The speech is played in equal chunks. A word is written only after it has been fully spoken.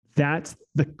that's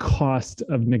the cost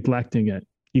of neglecting it.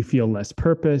 You feel less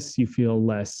purpose, you feel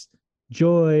less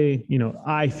joy,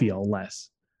 I feel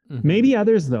less. Mm-hmm. Maybe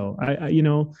others though.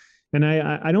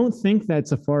 I don't think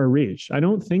that's a far reach. I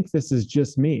don't think this is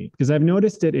just me, because I've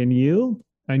noticed it in you.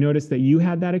 I noticed that you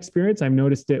had that experience. I've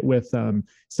noticed it with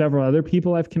several other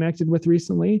people I've connected with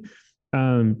recently,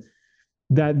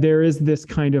 that there is this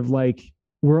kind of like,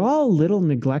 we're all a little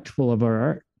neglectful of our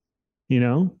art,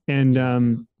 and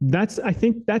I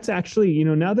think that's actually,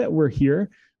 now that we're here,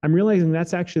 I'm realizing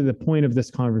that's actually the point of this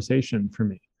conversation for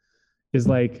me, is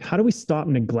like, how do we stop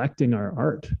neglecting our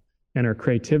art and our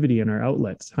creativity and our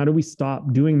outlets? How do we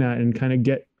stop doing that and kind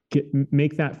of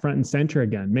make that front and center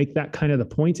again, make that kind of the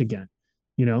point again,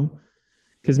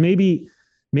 because maybe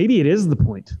it is the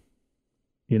point,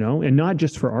 and not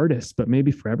just for artists, but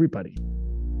maybe for everybody.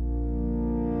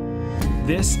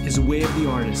 This is Way of the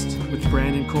Artist with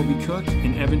Brandon Colby Cook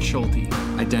and Evan Schulte.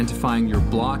 Identifying your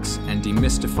blocks and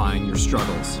demystifying your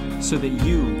struggles so that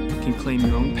you can claim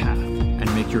your own path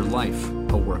and make your life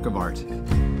a work of art.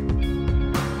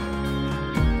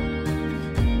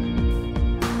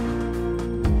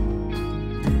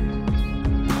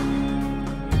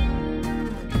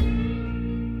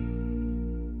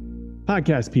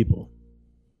 Podcast people,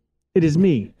 it is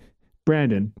me,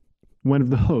 Brandon, one of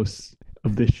the hosts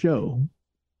of this show,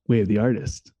 Way of the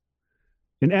Artist.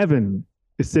 And Evan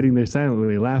is sitting there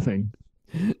silently laughing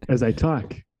as I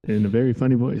talk in a very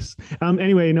funny voice.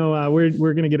 Anyway, no, we're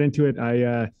going to get into it.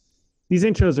 These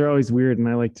intros are always weird and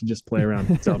I like to just play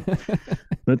around. So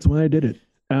that's why I did it.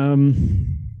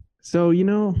 So,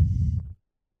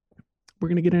 we're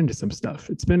going to get into some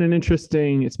stuff. It's been an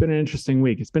interesting week. It's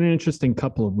been an interesting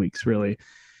couple of weeks, really.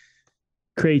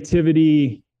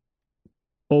 Creativity,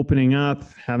 opening up,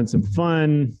 having some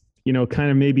fun,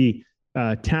 kind of maybe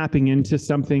tapping into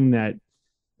something that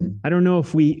I don't know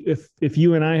if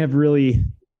you and I have really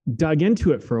dug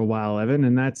into it for a while, Evan,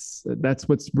 and that's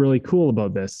what's really cool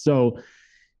about this. So,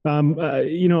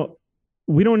 we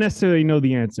don't necessarily know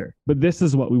the answer, but this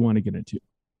is what we want to get into.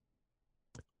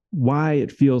 Why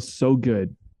it feels so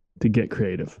good to get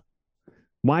creative.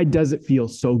 Why does it feel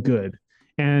so good?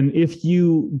 And if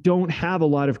you don't have a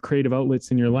lot of creative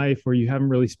outlets in your life, or you haven't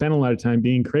really spent a lot of time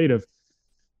being creative,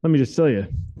 let me just tell you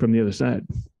from the other side,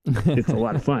 it's a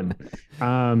lot of fun.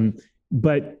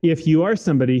 But if you are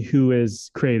somebody who is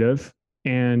creative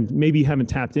and maybe you haven't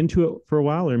tapped into it for a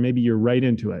while, or maybe you're right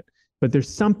into it, but there's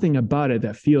something about it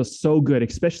that feels so good,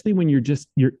 especially when you're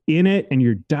in it and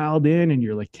you're dialed in and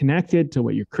you're like connected to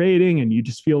what you're creating and you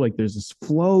just feel like there's this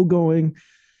flow going.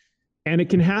 And it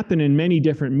can happen in many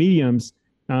different mediums.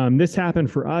 This happened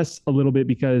for us a little bit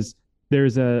because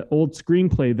there's an old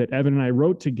screenplay that Evan and I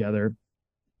wrote together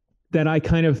that I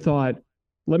kind of thought,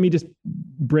 let me just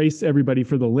brace everybody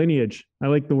for the lineage. I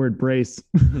like the word brace.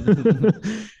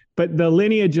 But the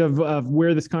lineage of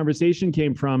where this conversation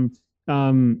came from,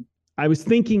 I was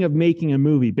thinking of making a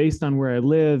movie based on where I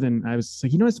live. And I was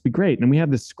like, this would be great. And we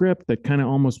have this script that kind of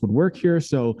almost would work here.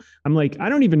 So I'm like, I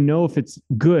don't even know if it's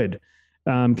good.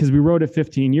 Because we wrote it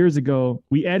 15 years ago.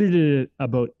 We edited it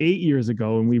about 8 years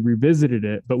ago and we revisited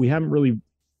it, but we haven't really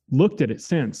looked at it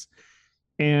since.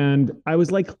 And I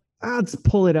was like, let's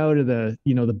pull it out of the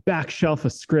back shelf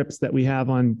of scripts that we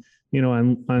have on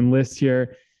lists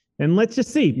here. And let's just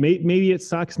see, maybe it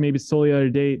sucks. Maybe it's totally out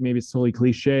of date. Maybe it's totally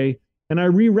cliche. And I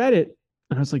reread it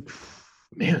and I was like,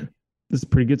 man, this is a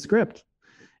pretty good script.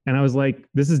 And I was like,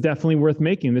 this is definitely worth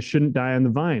making. This shouldn't die on the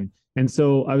vine. And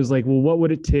so I was like, well, what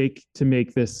would it take to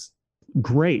make this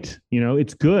great?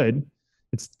 It's good.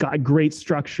 It's got great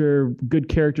structure, good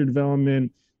character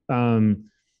development.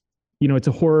 It's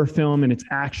a horror film and it's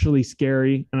actually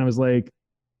scary. And I was like,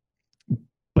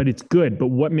 but it's good. But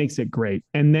what makes it great?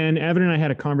 And then Evan and I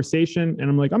had a conversation and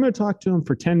I'm like, I'm going to talk to him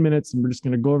for 10 minutes and we're just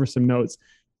going to go over some notes.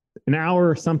 An hour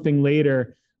or something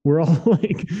later, we're all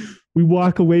like, we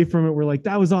walk away from it. We're like,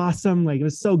 that was awesome. Like, it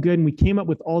was so good. And we came up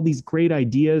with all these great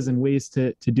ideas and ways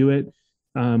to do it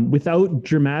without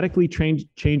dramatically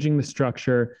changing the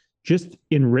structure, just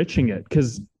enriching it.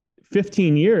 Because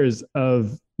 15 years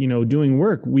of, doing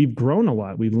work, we've grown a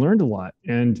lot. We've learned a lot.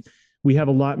 And we have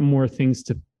a lot more things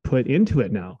to put into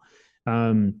it now.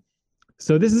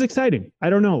 So this is exciting. I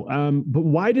don't know. But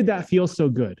why did that feel so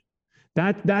good?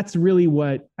 That's really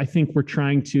what I think we're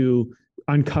trying to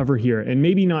uncover here, and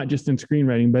maybe not just in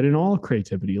screenwriting, but in all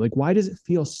creativity. Like, why does it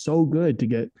feel so good to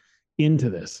get into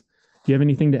this? Do you have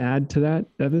anything to add to that,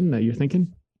 Evan, that you're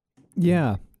thinking?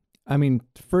 Yeah. I mean,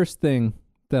 first thing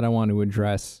that I want to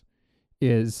address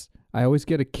is I always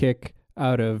get a kick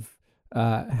out of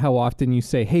how often you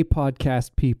say, hey,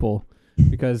 podcast people,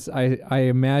 because I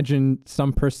imagine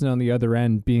some person on the other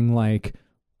end being like,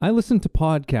 I listen to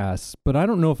podcasts, but I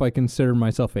don't know if I consider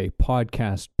myself a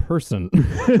podcast person.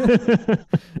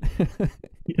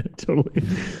 Yeah, totally.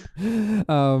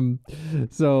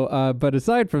 But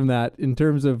aside from that, in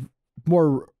terms of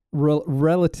more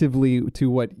relatively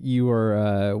to what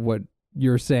you're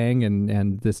saying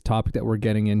and this topic that we're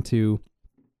getting into,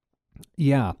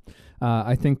 yeah,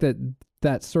 I think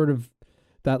that sort of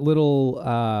that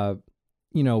little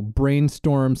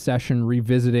brainstorm session,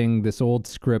 revisiting this old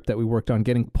script that we worked on,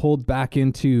 getting pulled back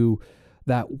into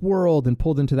that world and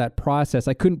pulled into that process.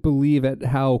 I couldn't believe at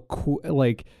how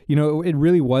it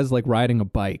really was like riding a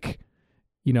bike.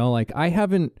 Like I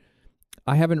haven't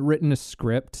written a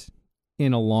script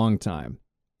in a long time.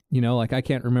 Like I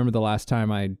can't remember the last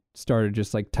time I started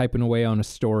just like typing away on a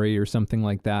story or something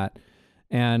like that.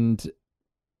 And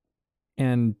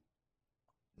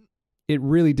it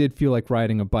really did feel like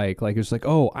riding a bike. Like it was like,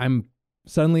 oh, I'm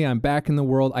back in the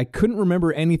world. I couldn't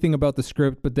remember anything about the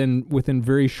script, but then within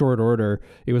very short order,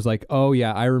 it was like, oh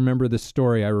yeah, I remember this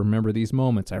story. I remember these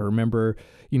moments. I remember,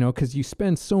 because you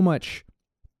spend so much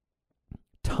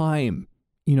time,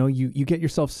 you get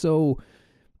yourself so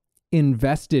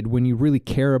invested when you really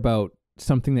care about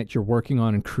something that you're working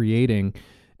on and creating.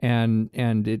 And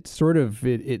it sort of,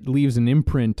 it leaves an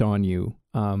imprint on you,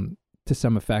 to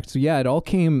some effect. So yeah, it all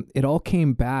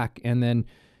came back. And then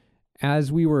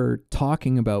as we were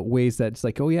talking about ways that it's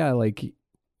like, oh yeah, like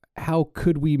how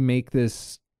could we make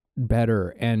this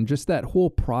better? And just that whole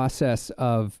process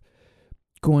of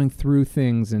going through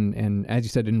things and as you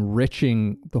said,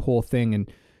 enriching the whole thing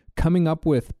and coming up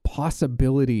with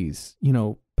possibilities,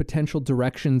 potential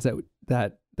directions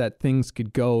that things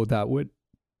could go that would,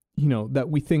 that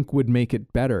we think would make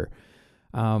it better.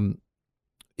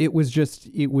 It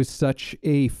was such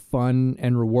a fun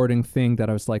and rewarding thing that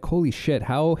I was like, holy shit,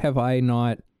 how have I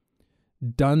not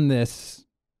done this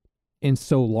in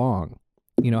so long?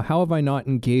 How have I not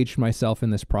engaged myself in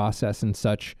this process in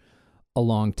such a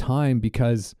long time?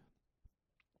 Because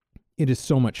it is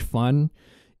so much fun.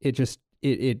 There's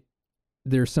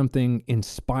something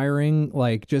inspiring,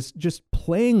 like just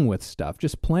playing with stuff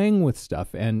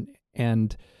and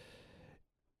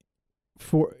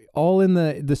for all in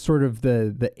the sort of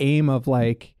the aim of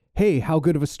like, hey, how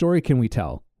good of a story can we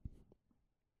tell?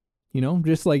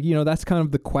 Just like, that's kind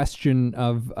of the question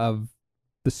of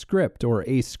the script or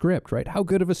a script, right? How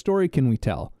good of a story can we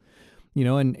tell?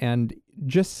 And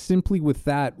just simply with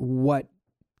that, what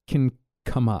can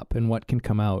come up and what can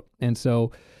come out. And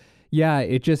so, yeah,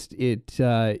 it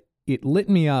lit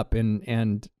me up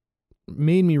and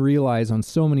made me realize on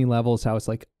so many levels how it's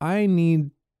like, I need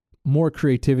more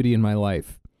creativity in my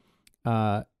life.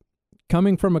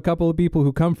 Coming from a couple of people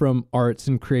who come from arts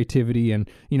and creativity, and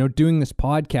doing this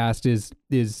podcast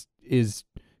is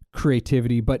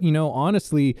creativity. But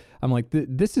honestly, I'm like,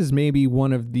 this is maybe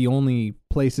one of the only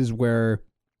places where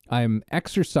I'm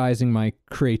exercising my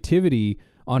creativity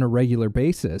on a regular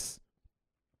basis.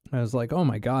 I was like, oh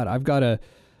my God, I've got to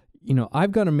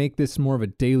make this more of a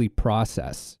daily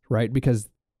process, right? Because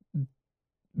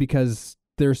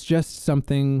there's just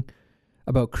something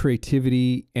about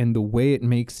creativity and the way it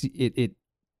makes the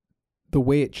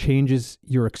way it changes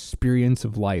your experience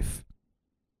of life.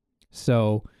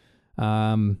 So,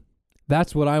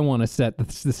 that's what I want to set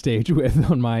the stage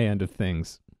with on my end of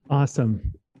things.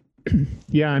 Awesome.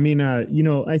 Yeah. I mean,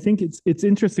 I think it's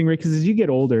interesting, right? Because as you get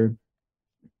older,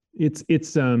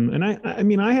 and I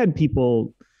mean, I had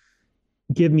people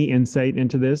give me insight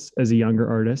into this as a younger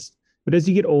artist, but as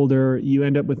you get older, you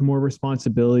end up with more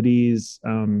responsibilities.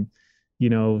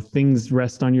 Things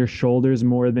rest on your shoulders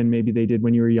more than maybe they did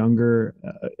when you were younger.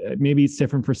 Maybe it's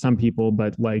different for some people,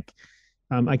 but like,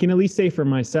 I can at least say for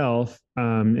myself,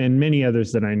 and many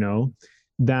others that I know,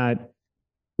 that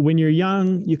when you're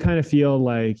young, you kind of feel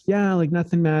like, yeah, like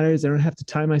nothing matters. I don't have to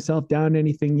tie myself down to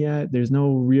anything yet. There's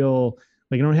no real,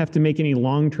 like, I don't have to make any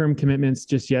long-term commitments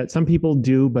just yet. Some people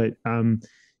do, but,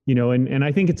 and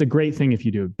I think it's a great thing if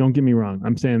you do. Don't get me wrong.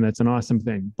 I'm saying that's an awesome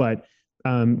thing. But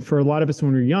for a lot of us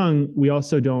when we're young, we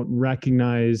also don't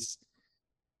recognize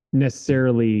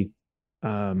necessarily,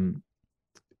 the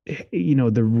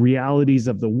realities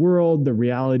of the world, the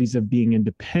realities of being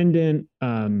independent.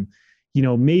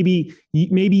 Maybe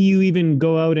you even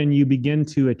go out and you begin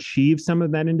to achieve some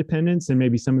of that independence and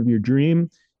maybe some of your dream,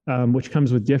 which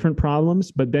comes with different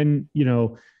problems. But then,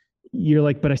 you're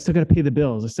like, but I still got to pay the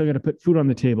bills. I still got to put food on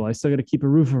the table. I still got to keep a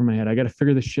roof over my head. I got to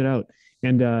figure this shit out.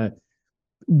 And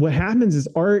what happens is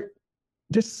art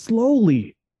just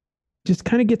slowly just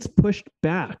kind of gets pushed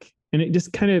back. And it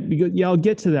just kind of, yeah, I'll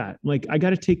get to that. Like, I got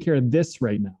to take care of this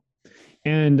right now.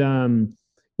 And,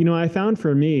 I found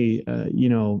for me,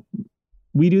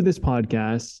 we do this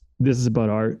podcast. this is about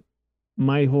art.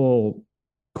 My whole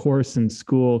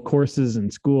courses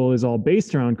in school is all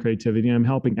based around creativity. I'm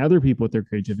helping other people with their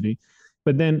creativity.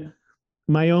 But then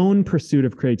my own pursuit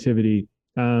of creativity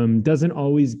doesn't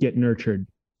always get nurtured.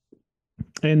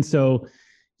 And so,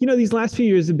 these last few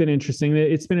years have been interesting.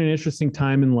 It's been an interesting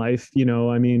time in life.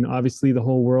 I mean, obviously the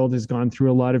whole world has gone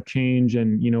through a lot of change,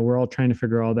 and, we're all trying to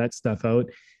figure all that stuff out.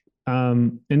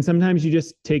 And sometimes you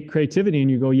just take creativity and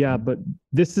you go, yeah, but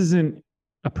this isn't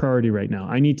a priority right now.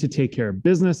 I need to take care of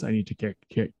business. I need to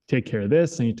take care of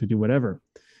this. I need to do whatever.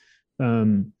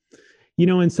 And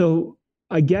so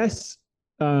I guess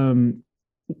one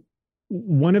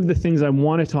of the things I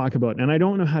want to talk about, and I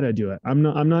don't know how to do it. I'm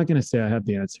not going to say I have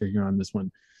the answer here on this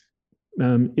one.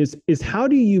 Is how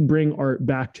do you bring art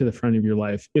back to the front of your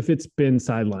life if it's been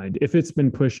sidelined, if it's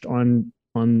been pushed on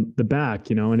the back,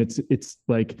 and it's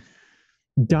like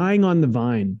dying on the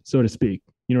vine, so to speak.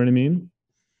 You know what I mean?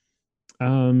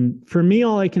 For me,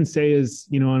 all I can say is,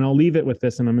 and I'll leave it with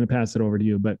this, and I'm going to pass it over to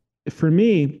you. But for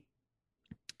me,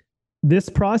 this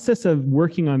process of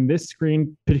working on this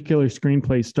particular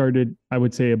screenplay started, I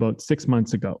would say, about 6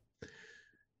 months ago,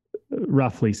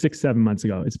 roughly 6-7 months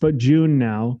ago. It's about June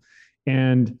now.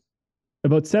 And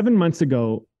about 7 months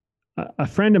ago, a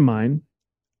friend of mine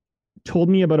told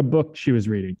me about a book she was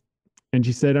reading. And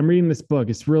she said, I'm reading this book.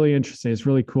 It's really interesting. It's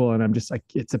really cool. And I'm just like,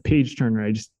 it's a page turner.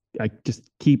 I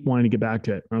just keep wanting to get back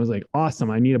to it. And I was like,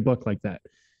 awesome. I need a book like that.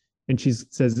 And she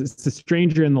says, it's The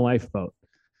Stranger in the Lifeboat.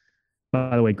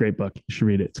 By the way, great book. You should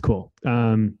read it. It's cool.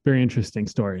 Very interesting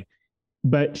story.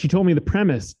 But she told me the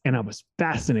premise and I was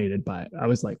fascinated by it. I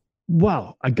was like,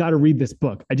 wow, I got to read this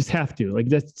book. I just have to. Like,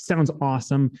 that sounds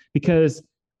awesome, because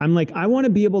I'm like, I want to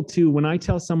be able to, when I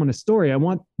tell someone a story, I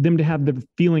want them to have the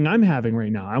feeling I'm having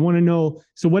right now. I want to know,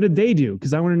 so what did they do?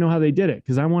 Because I want to know how they did it.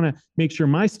 Because I want to make sure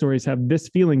my stories have this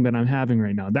feeling that I'm having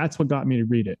right now. That's what got me to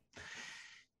read it.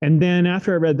 And then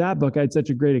after I read that book, I had such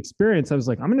a great experience. I was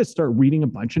like, I'm going to start reading a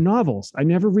bunch of novels. I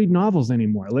never read novels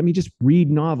anymore. Let me just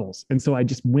read novels. And so I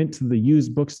just went to the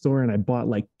used bookstore and I bought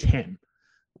like 10,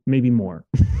 maybe more.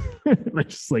 I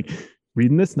just like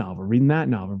reading this novel, reading that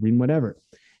novel, reading whatever.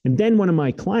 And then one of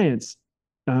my clients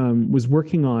was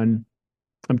working on,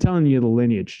 I'm telling you the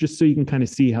lineage, just so you can kind of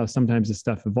see how sometimes this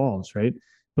stuff evolves, right?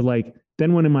 But like,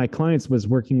 then one of my clients was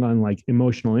working on like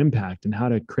emotional impact and how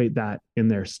to create that in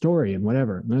their story and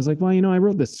whatever. And I was like, well, I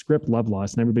wrote this script, Love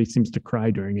Lost, and everybody seems to cry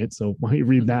during it. So why don't you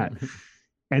read that?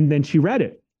 And then she read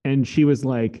it and she was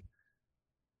like,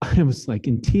 I was like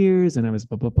in tears and I was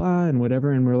blah, blah, blah, and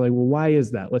whatever. And we're like, well, why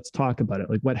is that? Let's talk about it.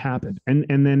 Like, what happened? And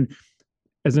then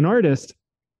as an artist,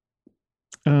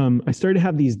 I started to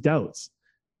have these doubts.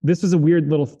 This was a weird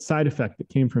little side effect that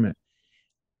came from it.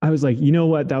 I was like, you know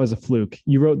what? That was a fluke.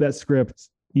 You wrote that script.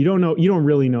 You don't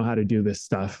really know how to do this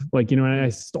stuff. Like, and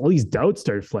all these doubts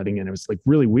started flooding in. It was like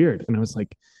really weird. And I was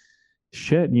like,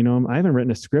 shit, I haven't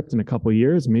written a script in a couple of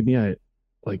years. Maybe I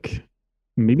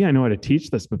know how to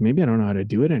teach this, but maybe I don't know how to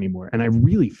do it anymore. And I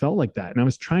really felt like that. And I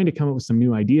was trying to come up with some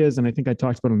new ideas. And I think I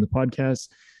talked about it on the podcast.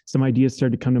 Some ideas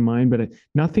started to come to mind, but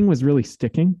nothing was really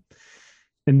sticking.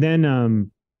 And then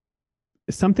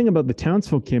something about the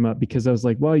Townsfolk came up because I was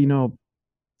like, well,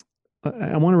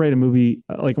 I want to write a movie,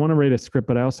 like I want to write a script,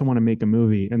 but I also want to make a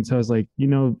movie. And so I was like,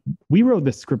 we wrote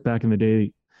this script back in the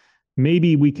day.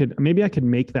 Maybe I could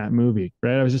make that movie,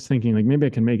 right? I was just thinking like, maybe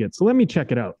I can make it. So let me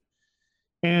check it out.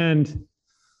 And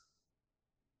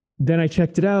then I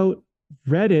checked it out,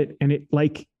 read it, and it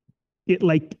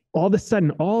all of a sudden,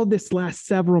 all this last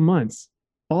several months,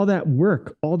 all that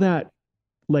work, all that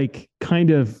like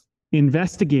kind of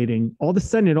investigating, all of a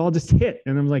sudden it all just hit.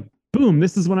 And I'm like, boom,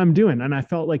 this is what I'm doing. And I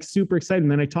felt like super excited.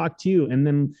 And then I talked to you. And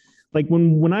then like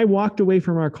when I walked away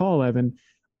from our call, Evan,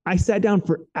 I sat down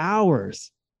for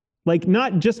hours, like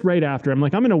not just right after. I'm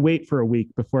like, I'm going to wait for a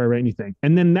week before I write anything.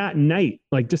 And then that night,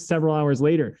 like just several hours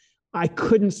later, I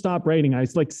couldn't stop writing. I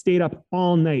like stayed up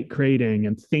all night creating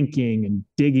and thinking and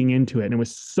digging into it. And it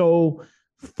was so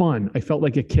fun. I felt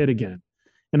like a kid again.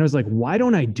 And I was like, why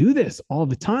don't I do this all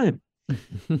the time?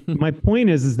 My point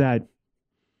is that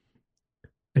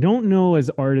I don't know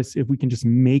as artists if we can just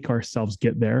make ourselves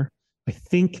get there. I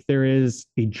think there is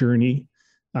a journey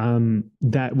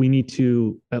that we need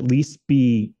to at least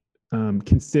be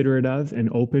considerate of and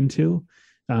open to,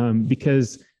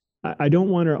 because I don't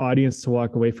want our audience to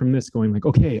walk away from this going like,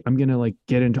 okay, I'm going to like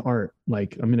get into art.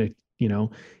 Like I'm going to,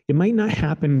 it might not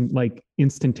happen like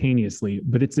instantaneously,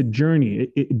 but it's a journey.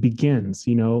 It begins,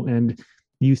 and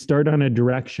you start on a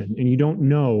direction and you don't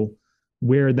know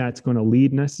where that's going to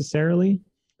lead necessarily.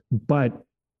 But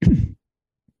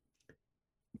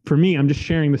for me, I'm just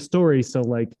sharing the story. So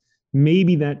like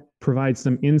maybe that provides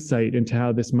some insight into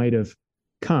how this might have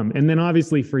come. And then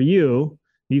obviously for you,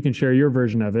 you can share your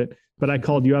version of it, but I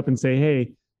called you up and say,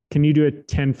 hey, can you do a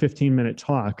 10, 15 minute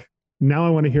talk? Now I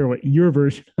want to hear what your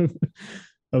version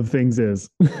of things is.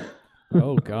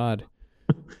 Oh God.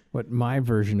 What my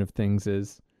version of things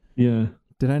is. Yeah.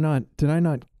 Did I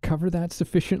not cover that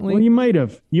sufficiently? Well, you might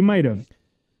have.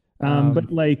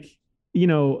 But like,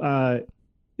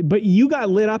 but you got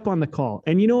lit up on the call.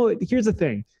 And here's the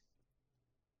thing.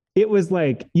 It was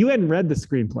like, you hadn't read the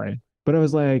screenplay, but I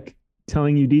was like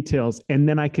telling you details. And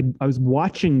then I was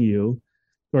watching you,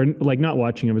 or like not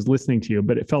watching, I was listening to you,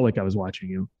 but it felt like I was watching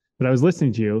you, but I was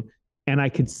listening to you and I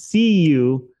could see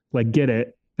you like get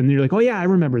it. And then you're like, oh yeah, I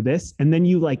remember this. And then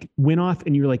you like went off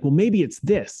and you're like, well, maybe it's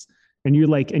this. And you're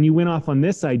like, and you went off on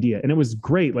this idea, and it was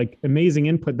great, like amazing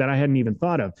input that I hadn't even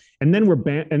thought of. And then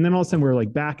and then all of a sudden we're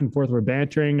like back and forth, we're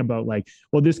bantering about like,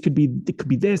 well, it could be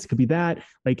this, could be that.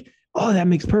 Like, oh, that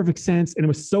makes perfect sense. And it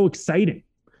was so exciting.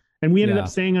 And we ended up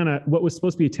staying on what was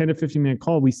supposed to be a 10 to 15 minute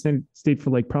call. We stayed for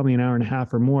like probably an hour and a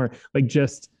half or more, like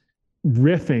just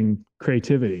riffing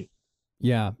creativity.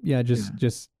 Yeah.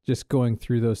 Just going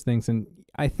through those things. And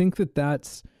I think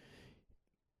that's,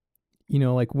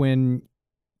 like when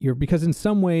because in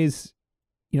some ways,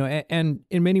 and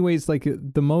in many ways, like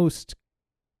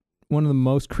one of the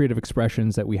most creative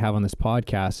expressions that we have on this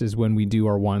podcast is when we do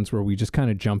our ones where we just kind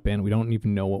of jump in. We don't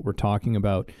even know what we're talking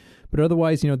about. But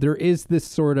otherwise, there is this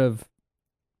sort of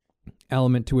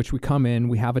element to which we come in,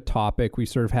 we have a topic, we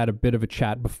sort of had a bit of a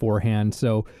chat beforehand.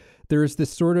 So there's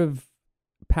this sort of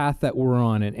path that we're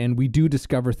on, and we do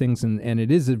discover things, and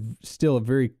it is still a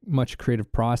very much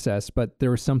creative process. But there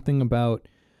was something about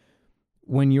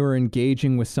when you're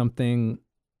engaging with something,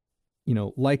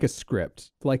 like a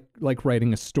script, like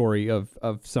writing a story of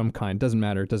some kind. Doesn't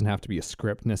matter. It doesn't have to be a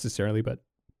script necessarily, but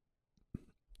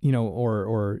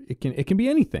or it can be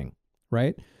anything,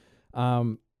 right?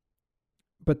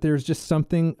 But there's just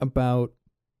something about,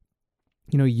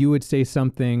 you would say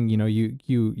something,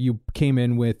 you came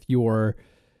in with your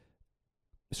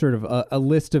sort of a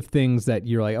list of things that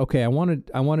you're like, okay, I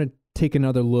want to take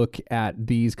another look at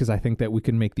these because I think that we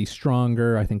can make these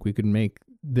stronger. I think we could make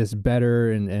this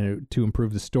better and to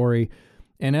improve the story.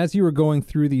 And as you were going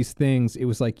through these things, it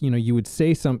was like, you would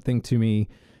say something to me,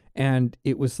 and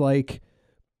it was like,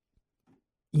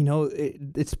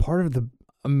 it's part of the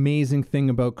amazing thing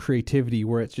about creativity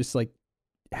where it's just like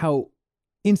how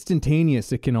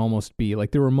instantaneous it can almost be.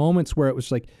 Like there were moments where it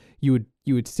was like you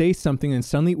would say something and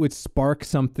suddenly it would spark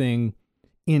something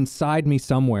inside me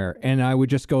somewhere, and I would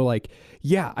just go like,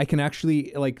 yeah, I can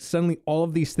actually, like, suddenly all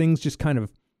of these things just kind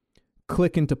of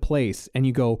click into place, and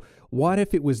you go, what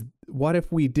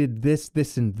if we did this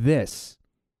and this,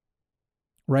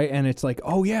 right? And it's like,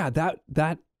 oh yeah,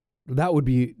 that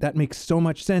makes so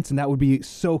much sense, and that would be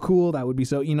so cool, that would be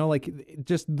so, like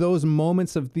just those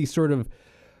moments of these sort of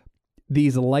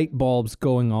these light bulbs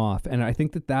going off. And I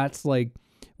think that's like,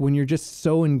 when you're just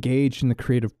so engaged in the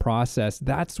creative process,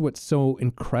 that's what's so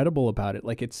incredible about it.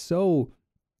 Like it's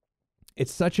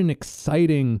such an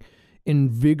exciting,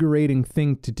 invigorating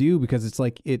thing to do, because it's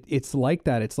like, it's like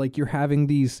that. It's like you're having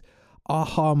these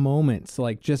aha moments,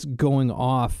 like just going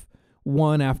off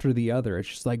one after the other. It's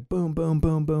just like boom, boom,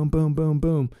 boom, boom, boom, boom,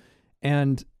 boom.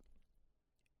 And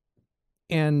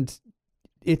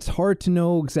it's hard to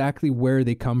know exactly where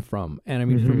they come from. And I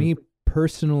mean, for me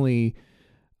personally,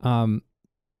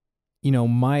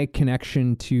 my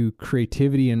connection to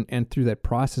creativity and through that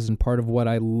process, and part of what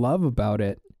I love about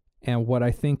it, and what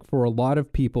I think for a lot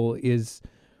of people is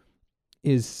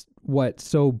what's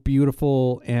so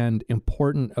beautiful and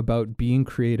important about being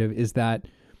creative, is that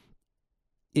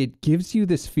it gives you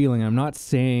this feeling. I'm not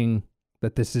saying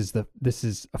that this is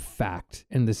a fact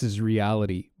and this is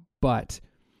reality, but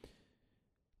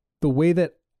the way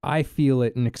that I feel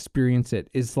it and experience it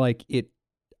is like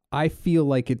I feel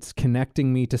like it's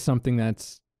connecting me to something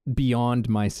that's beyond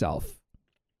myself.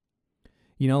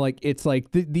 Like it's like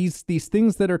these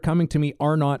things that are coming to me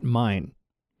are not mine.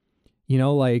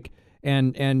 Like,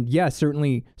 and yeah,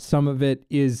 certainly some of it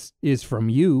is from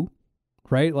you,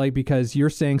 right? Like, because you're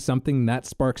saying something that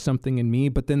sparks something in me,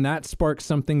 but then that sparks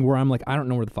something where I'm like, I don't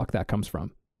know where the fuck that comes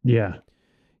from. Yeah.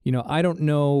 I don't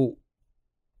know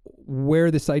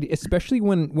where this idea, especially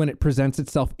when it presents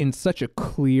itself in such a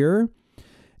clear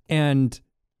and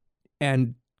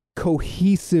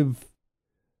cohesive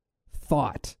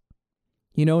thought,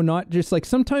 not just like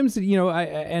sometimes,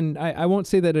 I won't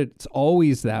say that it's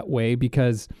always that way,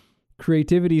 because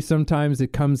creativity, sometimes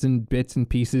it comes in bits and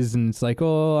pieces, and it's like,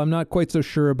 oh, I'm not quite so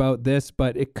sure about this,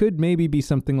 but it could maybe be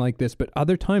something like this. But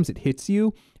other times it hits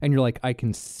you and you're like, I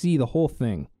can see the whole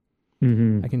thing.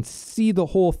 I can see the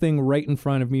whole thing right in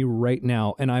front of me right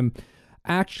now. And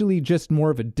actually just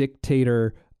more of a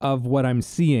dictator of what I'm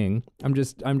seeing. I'm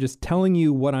just telling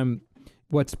you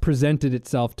what's presented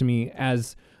itself to me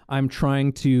as I'm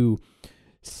trying to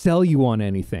sell you on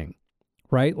anything,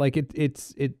 right? Like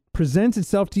it presents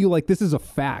itself to you like this is a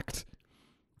fact,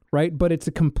 right? But it's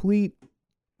a complete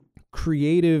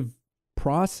creative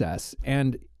process,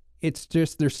 and it's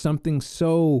just, there's something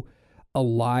so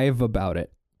alive about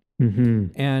it. Mm-hmm.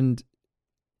 And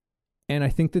I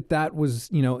think that was,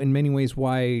 you know, in many ways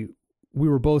why we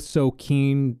were both so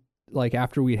keen, like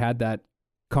after we had that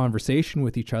conversation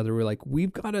with each other, we're like,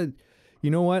 we've got to,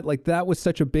 you know what, like that was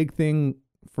such a big thing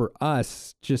for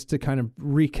us just to kind of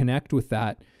reconnect with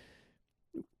that.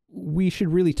 We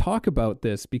should really talk about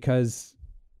this because,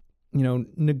 you know,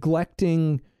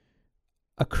 neglecting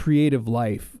a creative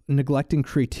life, neglecting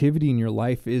creativity in your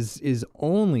life is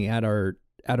only at our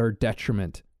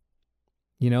detriment.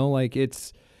 You know, like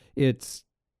and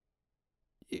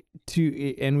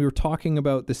we were talking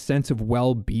about the sense of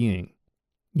well-being,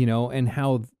 you know, and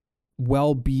how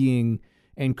well-being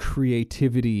and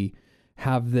creativity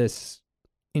have this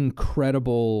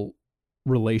incredible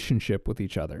relationship with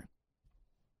each other.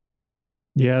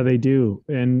 Yeah, they do.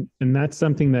 And that's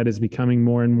something that is becoming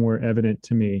more and more evident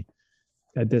to me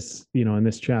at this, you know, in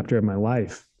this chapter of my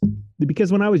life.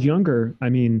 Because when I was younger, I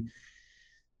mean,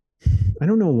 I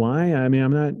don't know why. I mean,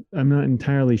 I'm not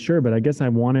entirely sure, but I guess I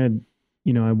wanted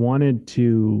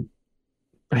to,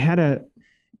 I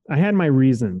had my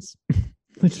reasons.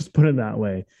 Let's just put it that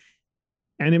way.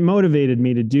 And it motivated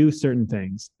me to do certain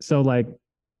things. So like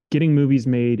getting movies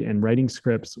made and writing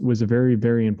scripts was a very,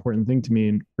 very important thing to me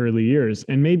in early years,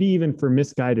 and maybe even for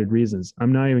misguided reasons.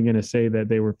 I'm not even going to say that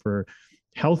they were for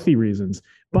healthy reasons,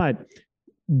 but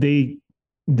they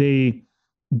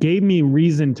gave me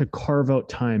reason to carve out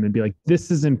time and be like,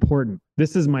 this is important.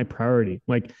 This is my priority.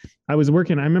 Like I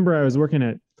remember I was working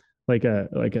at like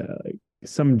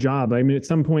some job. I mean, at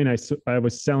some point I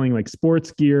was selling like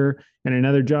sports gear, and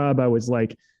another job I was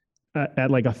like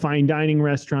at like a fine dining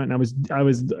restaurant. And I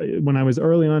was when I was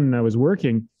early on and I was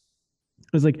working, I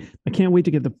was like, I can't wait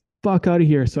to get the fuck out of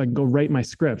here so I can go write my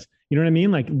scripts. You know what I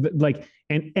mean? Like,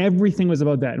 and everything was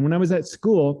about that. And when I was at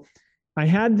school, I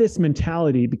had this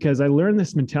mentality because I learned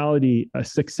this mentality, a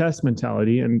success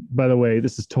mentality. And by the way,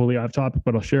 this is totally off topic,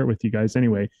 but I'll share it with you guys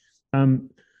anyway.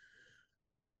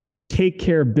 Take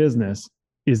care of business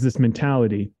is this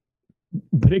mentality,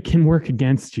 but it can work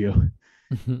against you.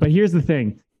 But here's the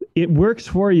thing. It works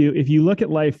for you if you look at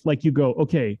life like you go,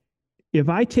 okay, if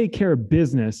I take care of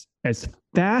business as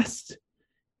fast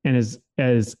and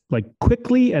as like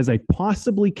quickly as I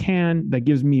possibly can, that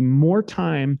gives me more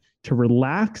time to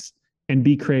relax and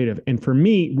be creative. And for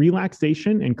me,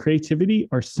 relaxation and creativity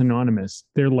are synonymous.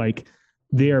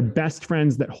 They are best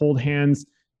friends that hold hands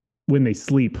when they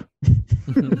sleep.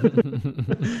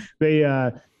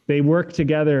 They work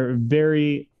together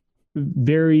very,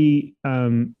 very,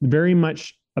 very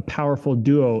much a powerful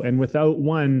duo. And without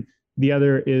one, the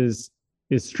other is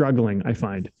struggling, I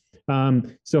find.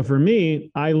 So for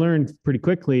me, I learned pretty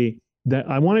quickly that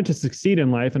I wanted to succeed in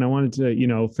life, and I wanted to, you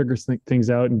know, figure things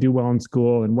out and do well in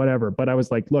school and whatever. But I was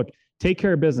like, look, take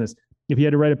care of business. If you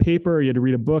had to write a paper or you had to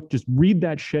read a book, just read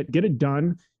that shit, get it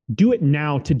done, do it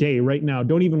now, today, right now.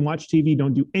 Don't even watch TV,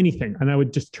 don't do anything. And I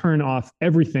would just turn off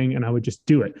everything and I would just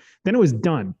do it. Then it was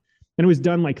done. And it was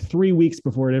done like 3 weeks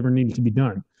before it ever needed to be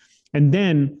done. And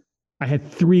then I had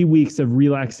 3 weeks of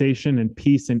relaxation and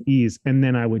peace and ease. And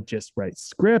then I would just write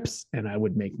scripts and I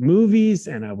would make movies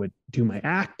and I would do my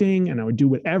acting and I would do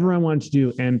whatever I wanted to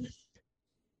do. And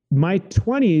my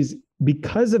 20s,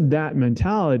 because of that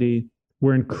mentality,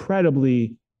 were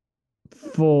incredibly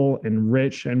full and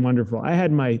rich and wonderful. I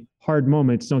had my hard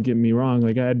moments, don't get me wrong.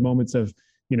 Like I had moments of,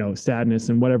 you know, sadness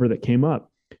and whatever that came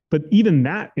up, but even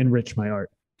that enriched my art.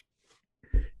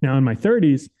 Now in my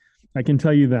 30s, I can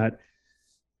tell you that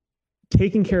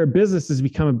taking care of business has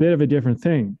become a bit of a different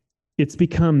thing. It's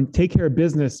become take care of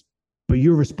business, but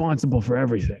you're responsible for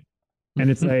everything. And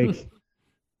it's like,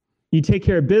 you take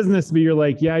care of business, but you're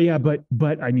like, yeah,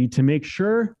 but I need to make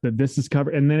sure that this is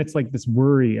covered. And then it's like this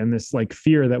worry and this like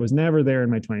fear that was never there in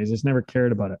my 20s. I just never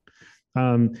cared about it.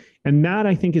 And that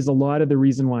I think is a lot of the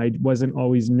reason why I wasn't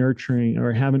always nurturing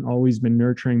or haven't always been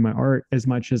nurturing my art as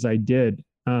much as I did.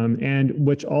 And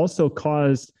which also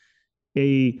caused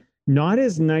a not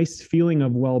as nice feeling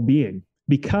of well-being,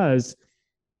 because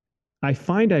I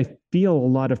find I feel a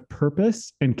lot of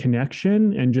purpose and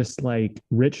connection and just like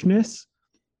richness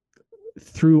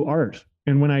through art.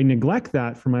 And when I neglect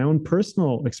that for my own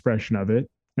personal expression of it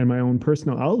and my own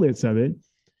personal outlets of it,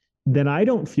 then I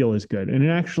don't feel as good. And it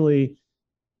actually,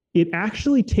 it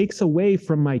actually takes away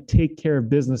from my take care of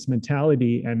business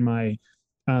mentality and my,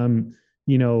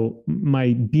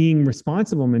 my being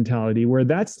responsible mentality, where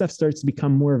that stuff starts to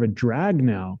become more of a drag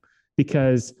now.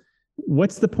 Because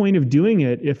what's the point of doing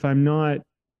it if I'm not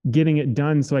getting it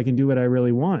done so I can do what I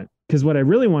really want? Because what I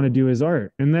really want to do is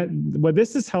art. And that what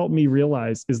this has helped me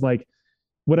realize is like,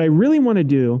 what I really want to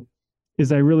do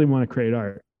is I really want to create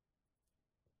art.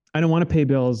 I don't want to pay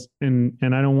bills and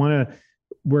I don't want to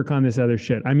work on this other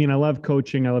shit. I mean, I love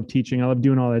coaching, I love teaching, I love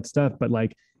doing all that stuff. But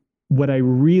like, what I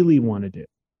really want to do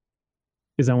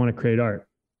is I want to create art,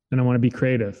 and I want to be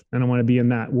creative, and I want to be in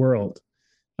that world,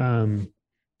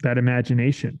 that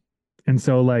imagination. And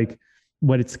so like,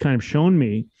 what it's kind of shown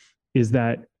me is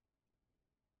that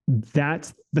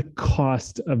that's the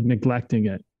cost of neglecting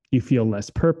it. You feel less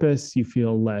purpose, you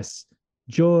feel less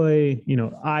joy,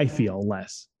 I feel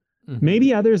less. Mm-hmm.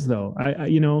 Maybe others though,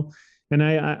 and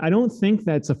I don't think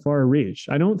that's a far reach.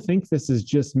 I don't think this is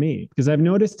just me, because I've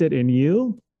noticed it in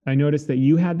you. I noticed that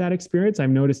you had that experience. I've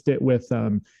noticed it with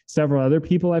several other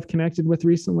people I've connected with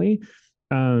recently,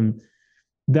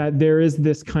 that there is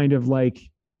this kind of like,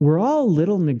 we're all a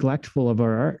little neglectful of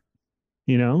our art,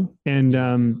 and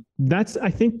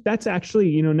I think that's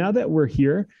actually, now that we're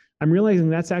here, I'm realizing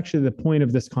that's actually the point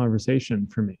of this conversation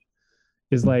for me,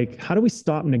 is like, how do we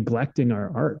stop neglecting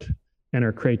our art and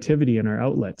our creativity and our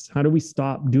outlets? How do we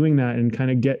stop doing that and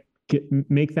kind of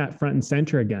make that front and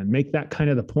center again, make that kind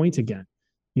of the point again,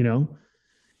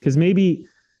 because maybe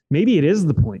it is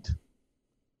the point,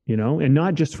 and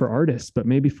not just for artists, but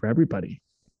maybe for everybody.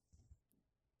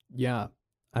 Yeah.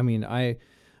 I mean,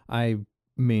 I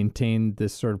maintain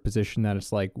this sort of position that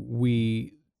it's like,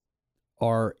 we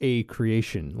are a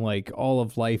creation. Like, all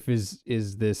of life is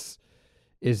this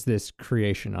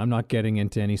creation. I'm not getting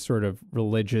into any sort of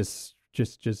religious,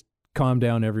 just calm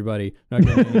down, everybody. I'm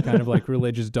not getting any kind of like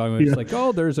religious dogma. It's like,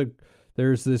 oh,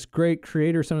 there's this great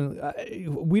creator,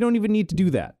 something. We don't even need to do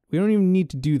that. We don't even need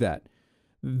to do that.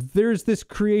 There's this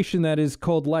creation that is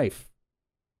called life.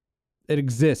 It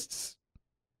exists.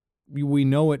 We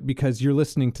know it because you're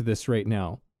listening to this right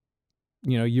now.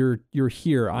 You're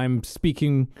here. I'm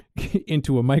speaking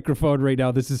into a microphone right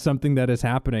now. This is something that is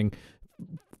happening.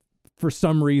 For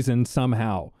some reason,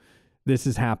 somehow, this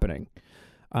is happening.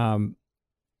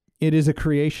 It is a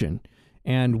creation,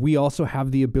 and we also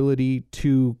have the ability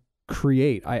to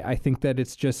create. I think that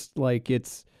it's just like,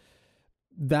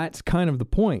 that's kind of the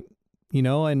point,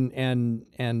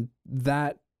 and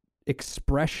that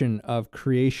expression of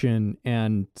creation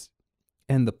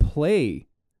and the play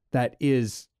that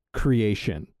is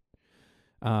creation.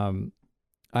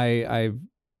 I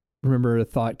remember a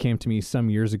thought came to me some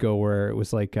years ago where it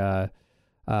was like,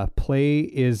 play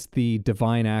is the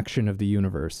divine action of the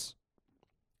universe,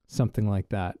 something like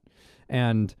that.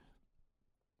 And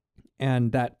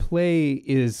that play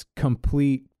is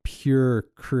complete, pure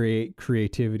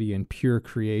creativity and pure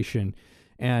creation.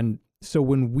 And so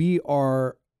when we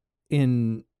are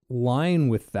in line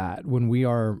with that, when we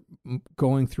are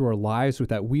going through our lives with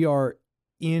that, we are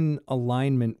in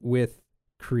alignment with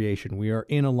creation. We are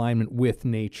in alignment with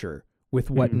nature, with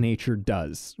what nature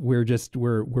does.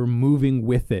 We're moving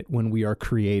with it when we are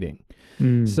creating.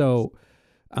 So,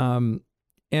 and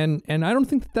I don't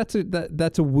think that's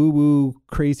a woo-woo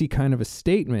crazy kind of a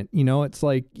statement. It's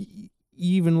like,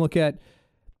 even look at,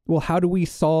 well, how do we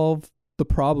solve the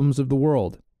problems of the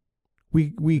world? We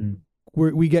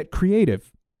get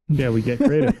creative. Yeah, we get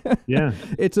creative. Yeah.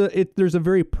 There's a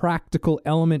very practical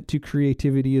element to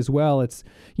creativity as well. It's,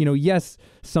 yes,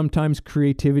 sometimes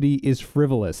creativity is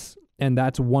frivolous, and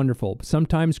that's wonderful.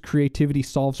 Sometimes creativity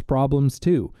solves problems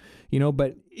too,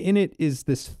 but in it is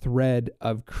this thread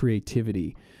of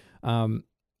creativity. And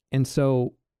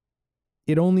so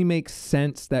it only makes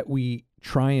sense that we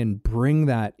try and bring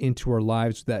that into our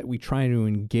lives, that we try to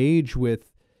engage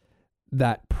with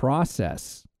that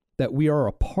process that we are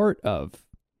a part of.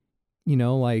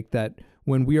 Like that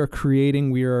when we are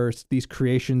creating, we are these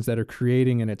creations that are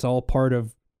creating, and it's all part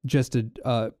of just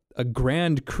a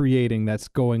grand creating that's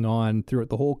going on throughout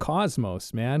the whole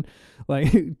cosmos, man.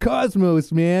 Like,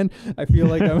 cosmos, man. I feel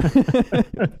like I'm,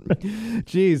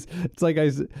 geez, it's like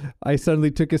I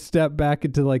suddenly took a step back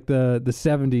into like the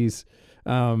 70s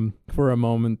for a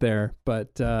moment there.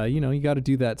 But, you got to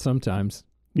do that sometimes.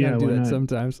 You gotta do that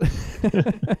sometimes.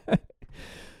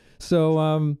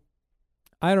 So,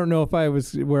 I don't know if I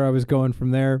was where I was going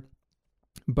from there,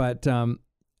 but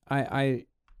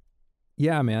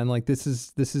yeah, man, like this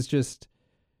is just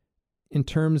in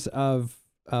terms of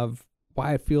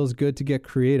why it feels good to get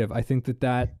creative. I think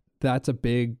that's a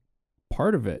big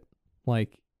part of it.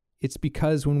 Like, it's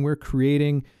because when we're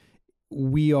creating,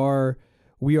 we are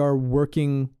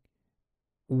working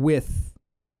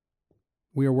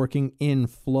in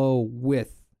flow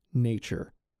with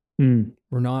nature.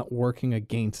 We're not working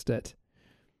against it.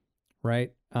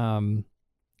 Right. And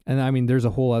I mean, there's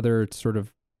a whole other sort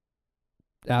of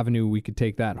avenue we could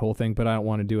take that whole thing, but I don't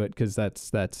want to do it because that's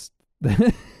that's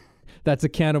a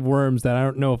can of worms that I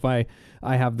don't know if I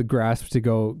have the grasp to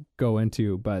go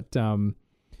into. But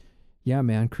yeah,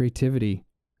 man, creativity.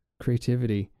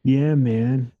 Yeah,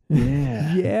 man.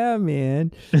 Yeah. Yeah,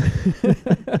 man.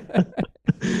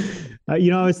 I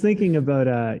was thinking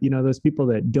about, those people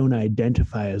that don't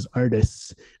identify as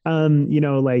artists,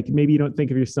 like maybe you don't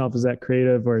think of yourself as that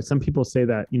creative, or some people say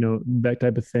that, that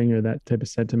type of thing or that type of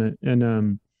sentiment.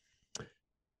 And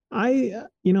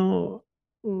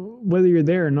whether you're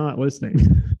there or not listening,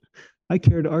 I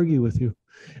care to argue with you.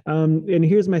 And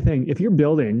here's my thing. If you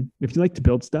like to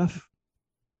build stuff,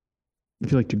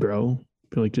 if you like to grow,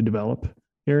 if you like to develop,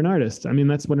 you're an artist. I mean,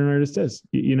 that's what an artist is.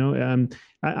 Evan,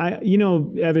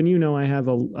 I have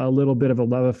a little bit of a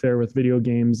love affair with video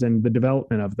games and the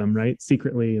development of them, right?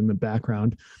 Secretly in the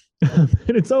background. And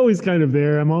it's always kind of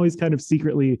there. I'm always kind of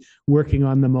secretly working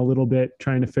on them a little bit,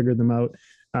 trying to figure them out.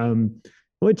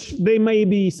 Which they may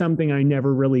be something I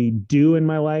never really do in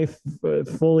my life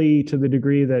fully, to the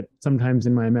degree that sometimes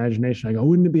in my imagination, I go,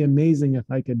 wouldn't it be amazing if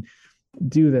I could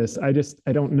do this? I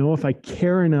don't know if I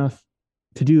care enough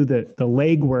to do the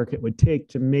legwork it would take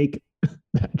to make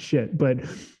that shit. But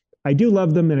I do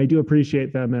love them and I do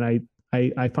appreciate them. And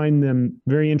I find them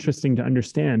very interesting to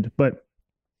understand. But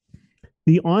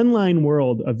the online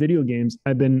world of video games,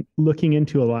 I've been looking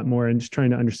into a lot more and just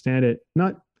trying to understand it.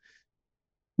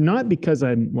 Not because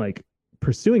I'm like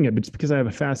pursuing it, but just because I have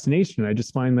a fascination. I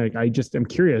just find like, I'm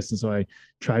curious. And so I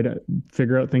try to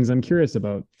figure out things I'm curious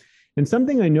about. And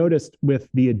something I noticed with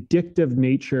the addictive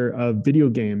nature of video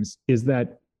games is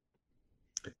that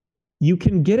you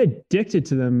can get addicted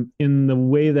to them in the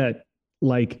way that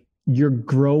like you're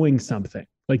growing something,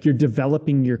 like you're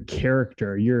developing your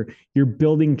character, you're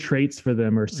building traits for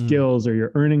them or skills, or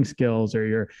you're earning skills,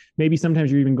 or maybe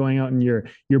sometimes you're even going out and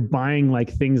you're buying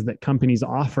like things that companies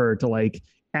offer to like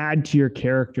add to your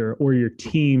character or your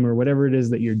team or whatever it is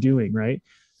that you're doing. Right.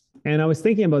 And I was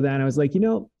thinking about that and I was like,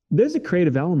 there's a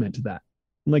creative element to that.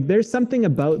 Like there's something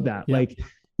about that. Yeah. Like,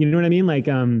 you know what I mean? Like,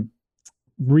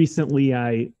 recently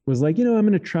I was like, I'm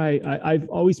going to try, I've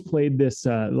always played this,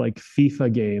 like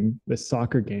FIFA game, this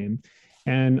soccer game.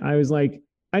 And I was like,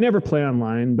 I never play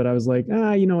online, but I was like,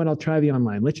 you know what? I'll try the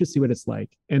online. Let's just see what it's like.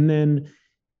 And then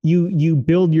you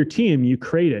build your team, you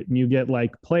create it, and you get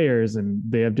like players, and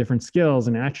they have different skills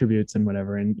and attributes and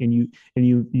whatever. And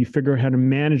you figure out how to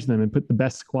manage them and put the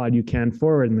best squad you can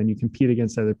forward, and then you compete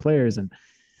against other players.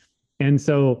 And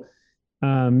so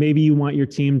maybe you want your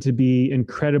team to be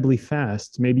incredibly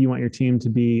fast. Maybe you want your team to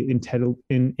be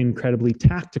incredibly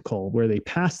tactical, where they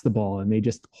pass the ball and they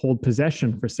just hold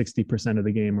possession for 60% of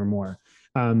the game or more.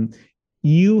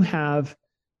 You have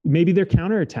maybe their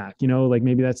counterattack, like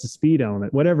maybe that's the speed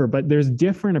element, whatever, but there's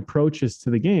different approaches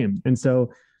to the game. And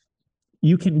so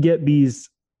you can get these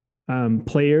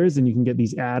players, and you can get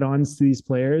these add-ons to these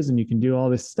players, and you can do all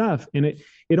this stuff. And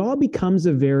it all becomes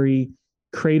a very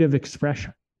creative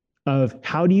expression of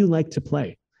how do you like to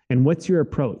play, and what's your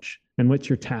approach, and what's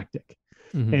your tactic.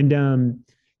 Mm-hmm. And,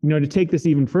 to take this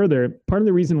even further, part of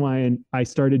the reason why I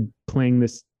started playing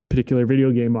this particular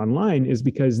video game online is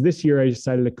because this year I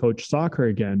decided to coach soccer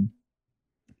again,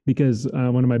 because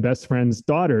one of my best friend's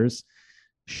daughters,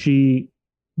 she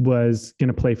was going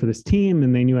to play for this team,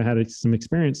 and they knew I had some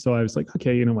experience. So I was like,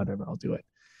 okay, whatever, I'll do it.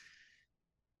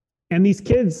 And these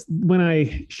kids, when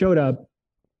I showed up,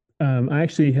 I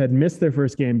actually had missed their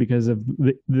first game because of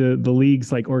the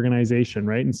league's like organization,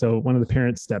 right? And so one of the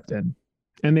parents stepped in,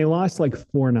 and they lost like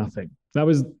 4-0. That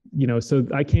was, so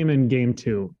I came in game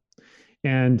 2.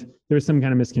 And there was some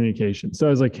kind of miscommunication. So I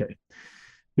was like, okay,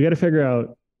 we got to figure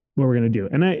out what we're going to do.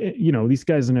 And these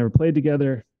guys have never played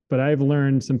together, but I've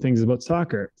learned some things about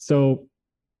soccer. So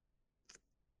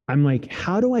I'm like,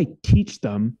 how do I teach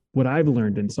them what I've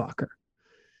learned in soccer?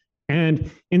 And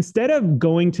instead of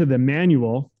going to the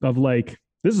manual of like,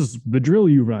 this is the drill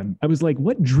you run, I was like,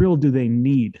 what drill do they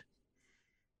need?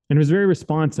 And it was very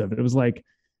responsive. It was like,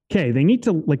 okay, they need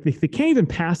to, like, they can't even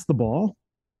pass the ball.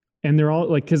 And they're all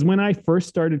like, because when I first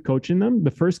started coaching them, the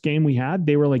first game we had,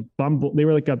 they were like they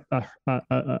were like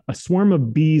a swarm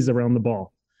of bees around the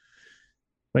ball.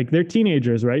 Like they're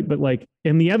teenagers, right? But like,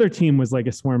 and the other team was like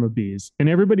a swarm of bees, and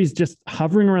everybody's just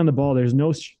hovering around the ball. There's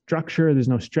no structure, there's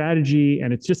no strategy,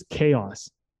 and it's just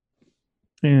chaos.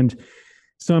 And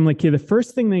so I'm like, okay, the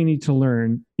first thing they need to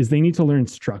learn is they need to learn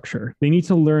structure. They need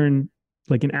to learn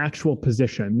like an actual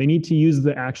position. They need to use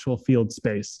the actual field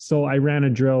space. So I ran a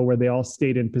drill where they all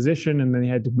stayed in position and then they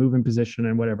had to move in position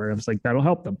and whatever. I was like, that'll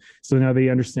help them. So now they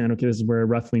understand, okay, this is where I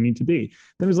roughly need to be.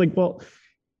 Then it was like, well,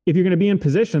 if you're going to be in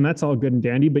position, that's all good and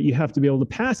dandy, but you have to be able to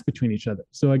pass between each other.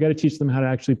 So I got to teach them how to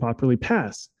actually properly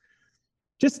pass.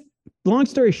 Just long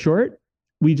story short,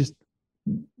 we just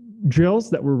drills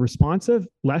that were responsive,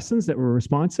 lessons that were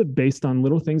responsive based on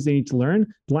little things they need to learn.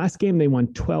 The last game, they won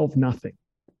 12-0.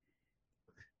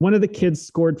 One of the kids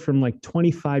scored from like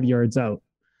 25 yards out.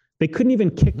 They couldn't even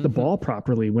kick the ball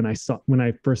properly when I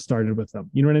first started with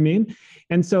them. You know what I mean?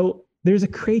 And so there's a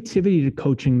creativity to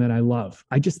coaching that I love.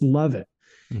 I just love it.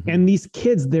 And these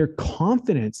kids, their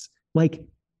confidence, like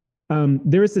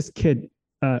there is this kid,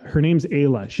 her name's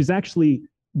Ayla. She's actually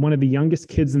one of the youngest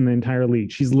kids in the entire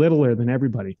league. She's littler than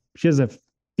everybody. She has a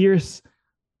fierce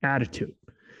attitude.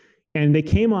 And they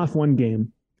came off one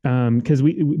game because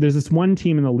there's this one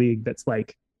team in the league that's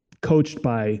like coached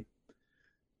by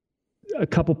a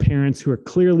couple parents who are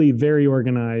clearly very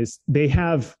organized. They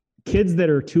have kids that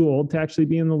are too old to actually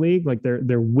be in the league. Like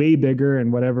they're way bigger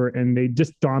and whatever, and they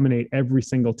just dominate every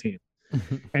single team.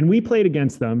 And we played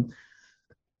against them,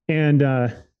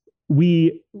 and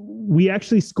we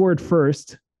actually scored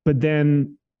first, but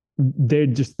then they're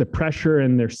just the pressure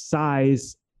and their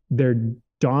size, their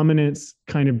dominance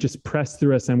kind of just pressed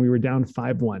through us, and we were down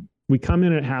 5-1. We come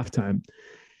in at halftime.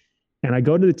 And I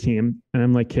go to the team and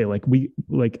I'm like, okay,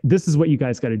 this is what you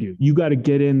guys got to do. You got to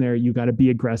get in there. You got to be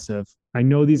aggressive. I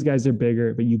know these guys are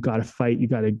bigger, but you got to fight. You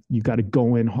got to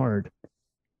go in hard.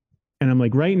 And I'm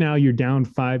like, right now you're down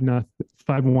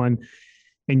 5-1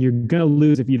 and you're going to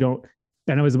lose if you don't.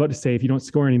 And I was about to say, if you don't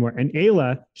score anymore. And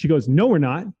Ayla, she goes, no, we're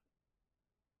not.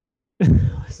 I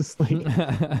was just like,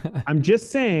 I'm just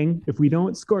saying, if we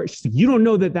don't score, she's like, you don't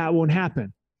know that won't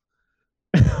happen.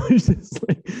 I was just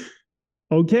like,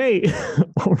 okay,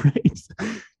 all right.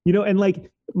 You know, and like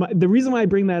the reason why I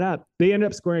bring that up, they ended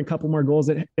up scoring a couple more goals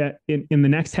in the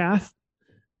next half.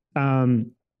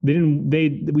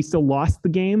 We still lost the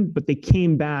game, but they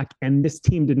came back and this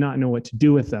team did not know what to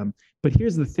do with them. But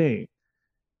here's the thing.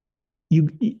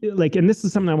 And this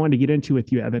is something I wanted to get into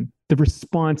with you, Evan, the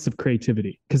response of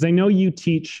creativity. Because I know you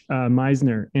teach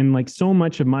Meisner, and like so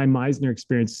much of my Meisner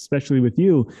experience, especially with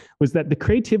you, was that the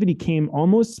creativity came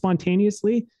almost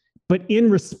spontaneously, but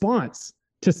in response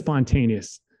to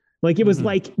spontaneous. Like it was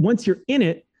like, once you're in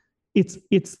it, it's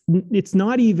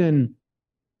not even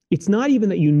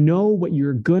that you know what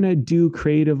you're gonna do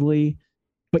creatively,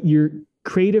 but your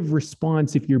creative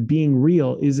response, if you're being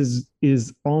real,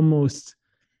 is almost,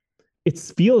 it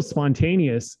feels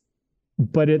spontaneous,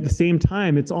 but at the same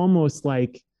time, it's almost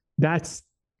like that's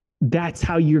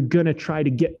how you're gonna try to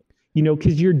get, you know,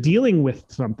 because you're dealing with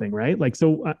something, right? Like,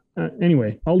 so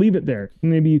anyway, I'll leave it there.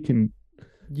 Maybe you can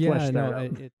flesh that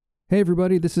out. Hey,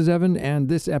 everybody, this is Evan, and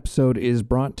this episode is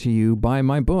brought to you by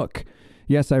my book.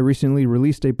 Yes, I recently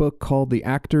released a book called The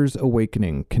Actor's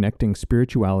Awakening, Connecting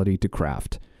Spirituality to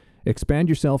Craft. Expand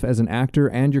yourself as an actor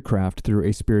and your craft through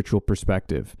a spiritual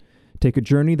perspective. Take a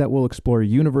journey that will explore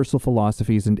universal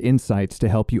philosophies and insights to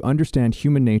help you understand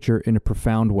human nature in a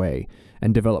profound way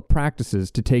and develop practices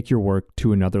to take your work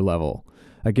to another level.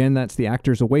 Again, that's The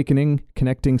Actor's Awakening,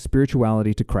 Connecting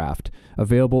Spirituality to Craft,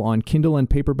 available on Kindle and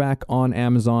paperback on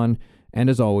Amazon. And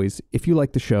as always, if you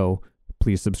like the show,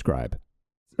 please subscribe.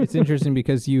 It's interesting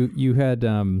because you had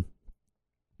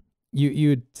you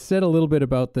had said a little bit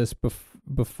about this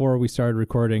before we started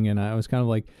recording, and I was kind of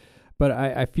like, but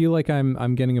I feel like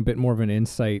I'm getting a bit more of an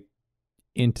insight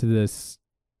into this,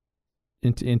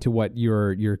 into what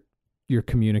you're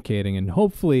communicating, and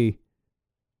hopefully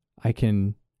I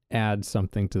can add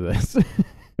something to this.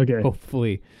 Okay.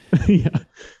 Hopefully. Yeah.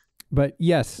 But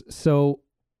yes, so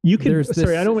you can,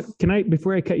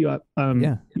 before I cut you up,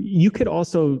 yeah, you could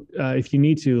also, if you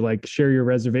need to, like, share your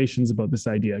reservations about this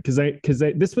idea. Cause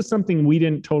this was something we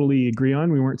didn't totally agree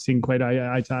on. We weren't seeing quite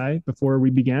eye to eye before we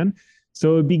began.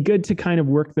 So it'd be good to kind of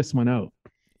work this one out.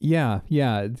 Yeah.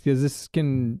 Because this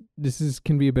can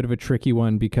be a bit of a tricky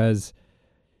one because,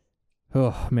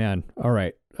 oh man. All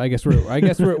right. I guess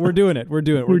we're doing it. We're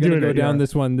going to go down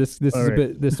this one. This is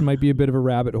right. This might be a bit of a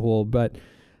rabbit hole, but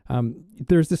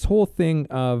there's this whole thing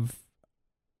of,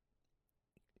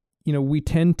 you know, we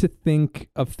tend to think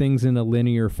of things in a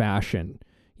linear fashion,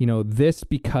 you know, this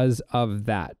because of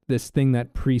that, this thing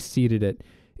that preceded it.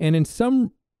 And in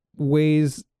some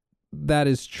ways that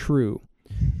is true.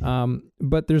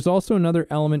 But there's also another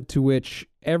element to which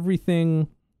everything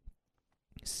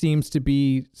seems to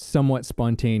be somewhat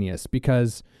spontaneous,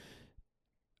 because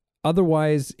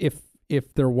otherwise,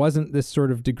 if there wasn't this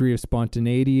sort of degree of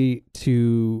spontaneity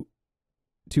to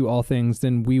to all things,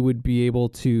 then we would be able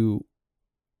to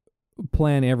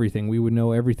plan everything. We would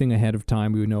know everything ahead of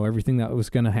time. We would know everything that was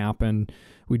going to happen.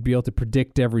 We'd be able to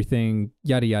predict everything,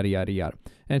 yada, yada, yada, yada.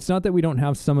 And it's not that we don't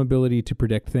have some ability to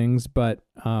predict things, but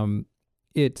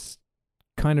it's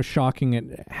kind of shocking at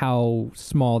how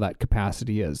small that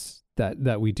capacity is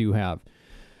that we do have.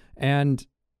 And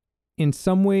in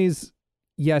some ways,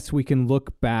 yes, we can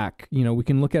look back, we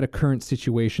can look at a current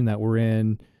situation that we're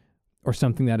in or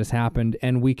something that has happened,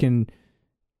 and we can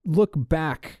look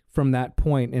back from that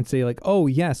point and say like, oh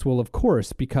yes, well, of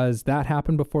course, because that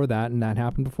happened before that, and that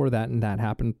happened before that, and that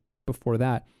happened before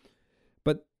that.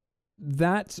 But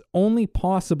that's only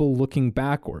possible looking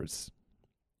backwards.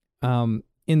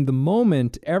 In the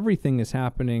moment, everything is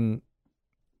happening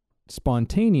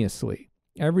spontaneously.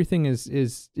 Everything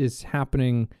is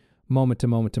happening moment to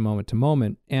moment to moment to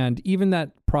moment. And even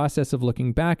that process of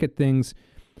looking back at things,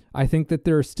 I think that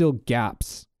there are still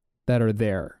gaps that are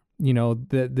there.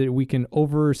 That we can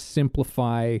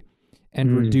oversimplify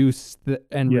and reduce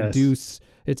reduce.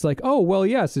 It's like, oh, well,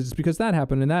 yes, it's because that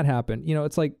happened and that happened.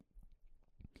 It's like,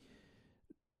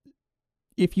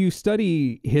 if you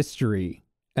study history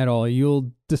at all,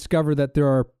 you'll discover that there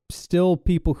are still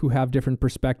people who have different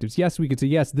perspectives. Yes, we could say,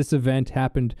 yes, this event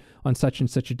happened on such and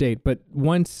such a date. But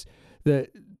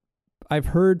I've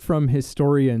heard from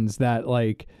historians that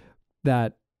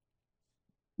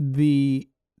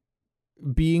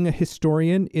being a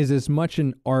historian is as much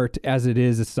an art as it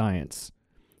is a science,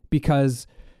 because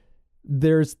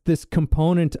there's this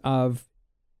component of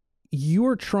you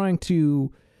are trying to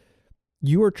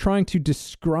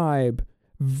describe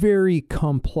very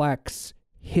complex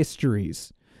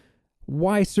histories,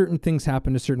 why certain things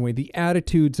happen a certain way, the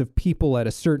attitudes of people at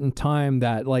a certain time,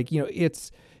 that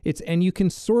it's and you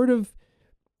can sort of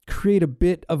create a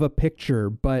bit of a picture,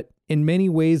 but in many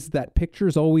ways that picture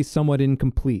is always somewhat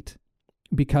incomplete,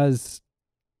 because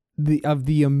of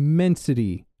the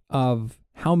immensity of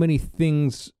how many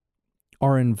things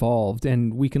are involved.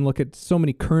 And we can look at so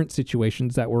many current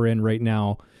situations that we're in right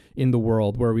now in the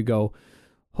world where we go,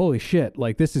 holy shit,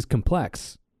 like this is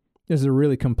complex. This is a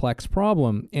really complex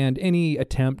problem. And any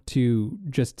attempt to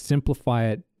just simplify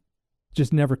it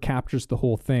just never captures the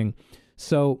whole thing.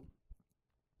 So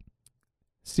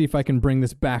see if I can bring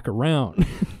this back around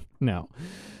now.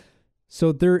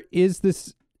 So there is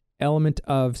this element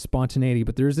of spontaneity,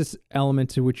 but there's this element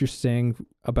to which you're saying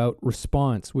about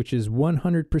response, which is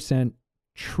 100%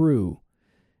 true.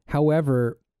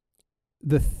 However,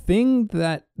 the thing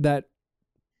that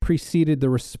preceded the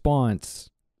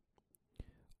response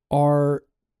are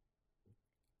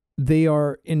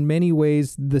in many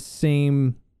ways the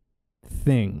same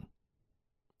thing.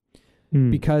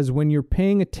 Because when you're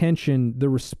paying attention, the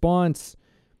response,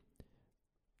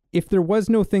 if there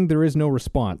was no thing, there is no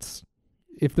response.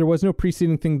 If there was no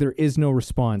preceding thing, there is no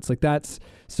response.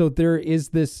 So there is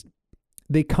this,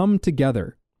 they come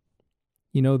together,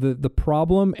 the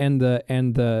problem and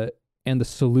the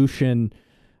solution.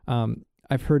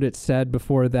 I've heard it said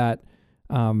before that,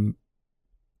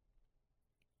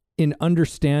 in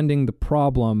understanding the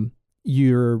problem,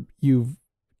 you've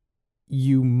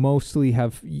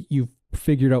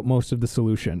figured out most of the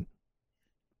solution.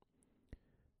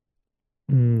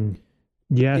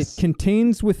 Yes. It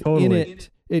contains within Totally.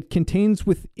 it contains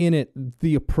within it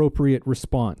the appropriate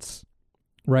response,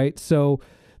 right? So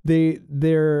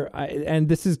and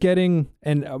this is getting,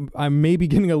 and I'm maybe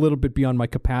getting a little bit beyond my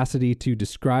capacity to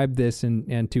describe this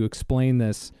and to explain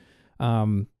this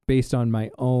based on my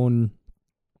own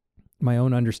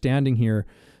understanding here,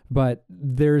 but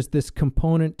there's this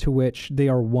component to which they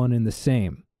are one and the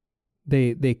same.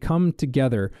 They come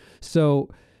together. So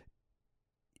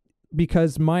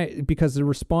because the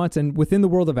response, and within the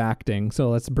world of acting,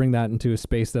 so let's bring that into a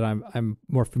space that I'm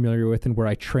more familiar with and where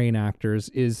I train actors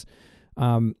is,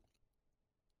 I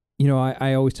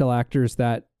always tell actors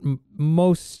that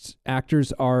most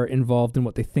actors are involved in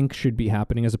what they think should be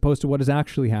happening as opposed to what is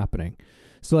actually happening.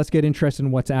 So let's get interested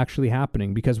in what's actually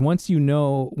happening, because once you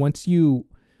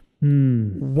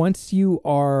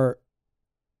are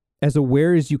as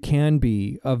aware as you can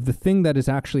be of the thing that is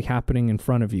actually happening in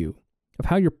front of you, of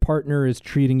how your partner is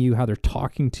treating you, how they're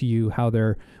talking to you, how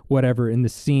they're whatever in the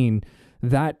scene,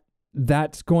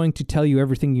 that's going to tell you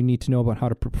everything you need to know about how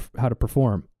to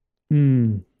perform.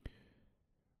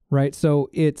 Right? So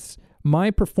it's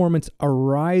my performance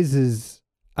arises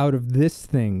out of this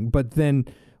thing, but then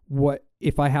what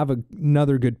if I have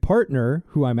another good partner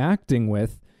who I'm acting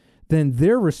with, then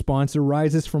their response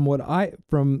arises from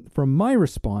from my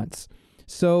response.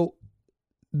 So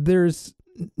there's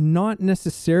not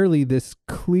necessarily this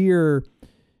clear,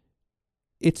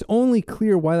 it's only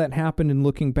clear why that happened in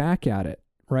looking back at it,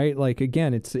 right? Like,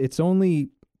 again, it's only,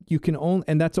 you can only,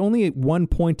 and that's only one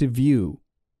point of view.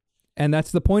 And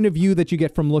that's the point of view that you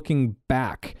get from looking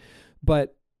back.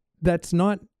 But that's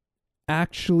not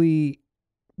actually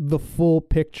the full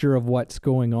picture of what's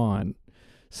going on.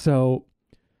 So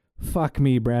fuck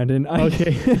me, Brandon.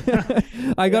 Okay.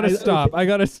 I gotta stop. Okay. I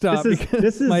gotta stop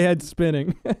because my head's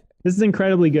spinning. This is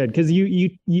incredibly good because you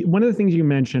one of the things you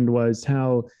mentioned was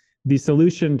how the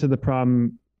solution to the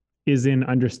problem is in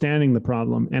understanding the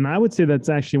problem. And I would say that's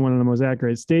actually one of the most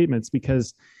accurate statements,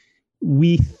 because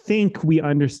we think we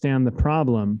understand the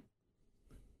problem.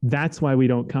 That's why we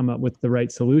don't come up with the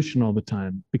right solution all the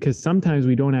time, because sometimes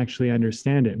we don't actually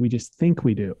understand it. We just think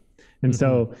we do. And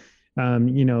so,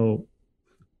 you know,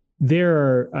 there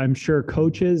are, I'm sure,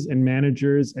 coaches and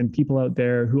managers and people out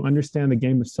there who understand the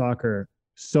game of soccer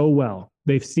so well.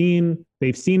 They've seen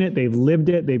it, they've lived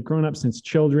it, they've grown up since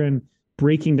children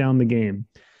breaking down the game.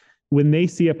 When they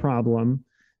see a problem,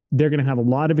 they're going to have a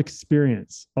lot of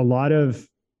experience, a lot of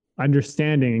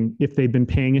understanding, if they've been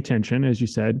paying attention, as you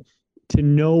said, to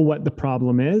know what the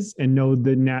problem is and know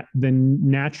the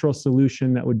natural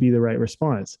solution that would be the right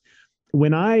response.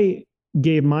 When I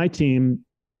gave my team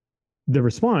the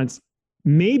response,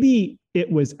 maybe it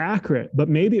was accurate, but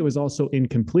maybe it was also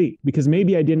incomplete, because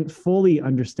maybe I didn't fully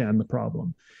understand the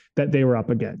problem that they were up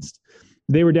against.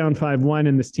 They were down 5-1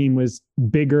 and this team was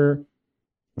bigger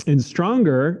and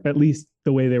stronger, at least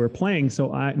the way they were playing. So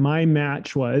my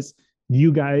match was,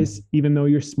 you guys, even though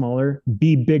you're smaller,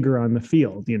 be bigger on the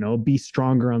field, you know, be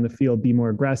stronger on the field, be more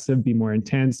aggressive, be more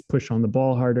intense, push on the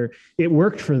ball harder. It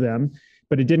worked for them,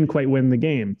 but it didn't quite win the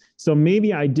game. So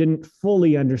maybe I didn't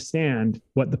fully understand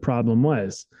what the problem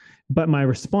was, but my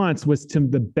response was to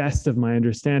the best of my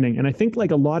understanding. And I think,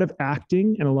 like a lot of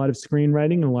acting and a lot of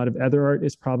screenwriting and a lot of other art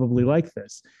is probably like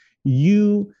this.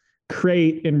 You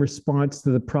create in response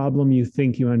to the problem you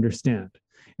think you understand.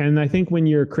 And I think when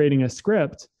you're creating a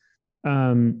script,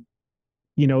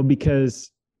 you know,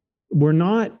 because we're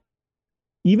not,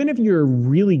 even if you're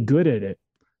really good at it,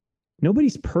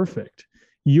 nobody's perfect.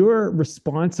 Your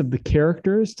response of the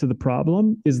characters to the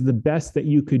problem is the best that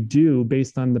you could do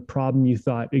based on the problem you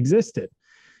thought existed.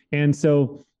 And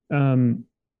so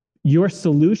your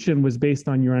solution was based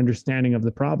on your understanding of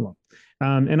the problem.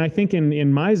 And I think in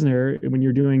Meisner, when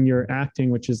you're doing your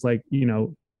acting, which is like, you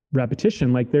know,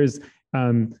 repetition, like there's,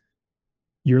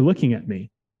 you're looking at me,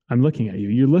 I'm looking at you,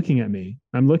 you're looking at me,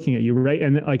 I'm looking at you, right?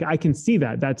 And like, I can see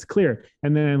that, that's clear.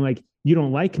 And then like, you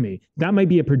don't like me. That might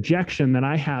be a projection that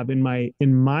I have in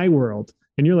my world.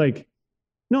 And you're like,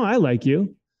 no, I like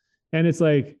you. And it's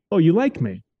like, oh, you like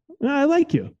me. No, I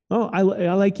like you. Oh, I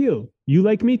like you. You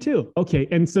like me too. Okay.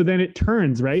 And so then it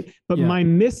turns, right? But my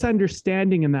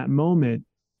misunderstanding in that moment,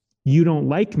 you don't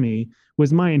like me,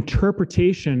 was my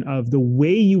interpretation of the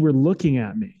way you were looking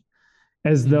at me,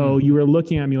 as though you were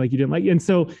looking at me like you didn't like. And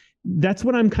so that's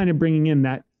what I'm kind of bringing in,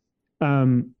 that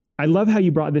I love how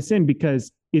you brought this in,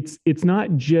 because it's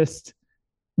not just,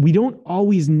 we don't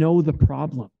always know the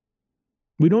problem.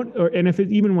 We don't, and if it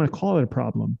even want to call it a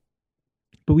problem,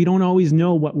 but we don't always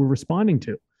know what we're responding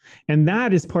to. And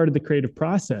that is part of the creative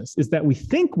process, is that we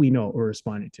think we know what we're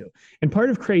responding to. And part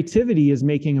of creativity is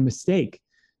making a mistake,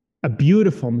 a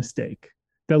beautiful mistake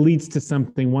that leads to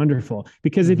something wonderful.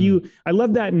 Because if you, I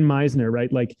love that in Meisner,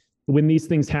 right? Like when these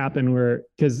things happen, where,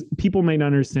 because people might not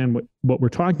understand what we're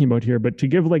talking about here, but to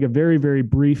give like a very, very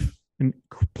brief, and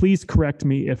please correct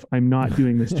me if I'm not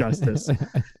doing this justice.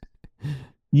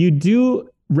 You do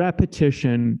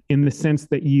repetition in the sense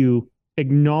that you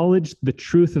acknowledge the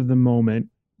truth of the moment.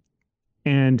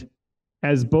 And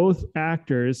as both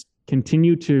actors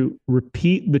continue to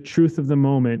repeat the truth of the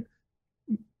moment,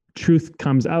 truth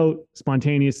comes out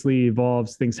spontaneously,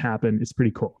 evolves, things happen. It's pretty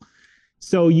cool.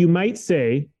 So you might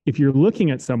say, if you're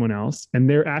looking at someone else and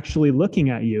they're actually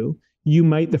looking at you, you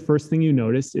might, the first thing you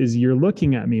notice is you're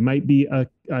looking at me, might be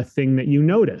a thing that you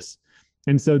notice.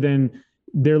 And so then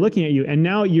they're looking at you, and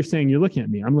now you're saying, you're looking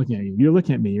at me, I'm looking at you, you're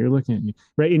looking at me, you're looking at me,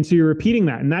 right? And so you're repeating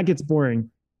that, and that gets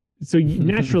boring. So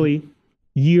naturally,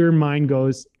 your mind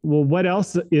goes, well, what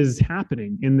else is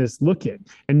happening in this looking?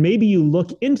 And maybe you look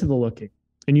into the looking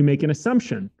and you make an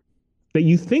assumption that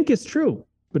you think is true,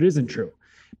 but it isn't true.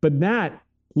 But that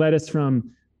led us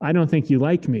from, I don't think you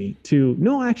like me, to,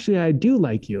 no, actually, I do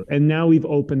like you. And now we've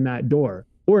opened that door.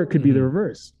 Or it could be the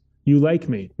reverse. You like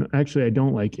me. No, actually, I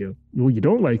don't like you. Well, you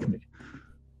don't like me.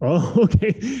 Oh,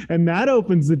 okay. And that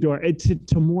opens the door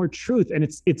to more truth. And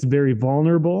it's very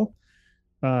vulnerable.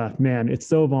 Man, it's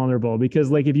so vulnerable, because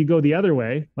like, if you go the other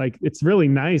way, like, it's really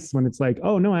nice when it's like,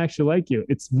 oh no, I actually like you.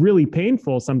 It's really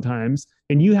painful sometimes.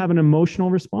 And you have an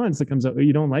emotional response that comes up.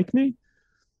 You don't like me?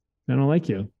 I don't like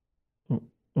you.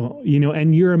 well, you know,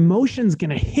 and your emotion's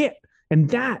going to hit, and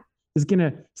that is going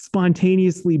to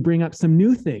spontaneously bring up some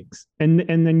new things. And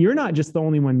then you're not just the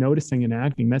only one noticing and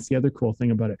acting. That's the other cool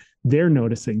thing about it. They're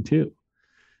noticing too.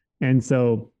 And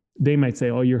so they might say,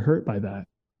 oh, you're hurt by that.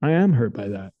 I am hurt by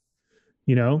that,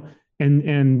 you know,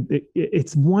 and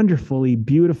it's wonderfully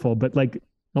beautiful. But like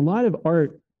a lot of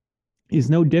art is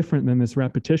no different than this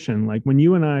repetition. Like when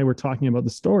you and I were talking about the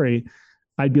story,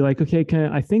 I'd be like, okay,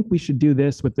 I think we should do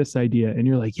this with this idea. And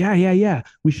you're like, yeah,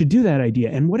 we should do that idea.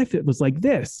 And what if it was like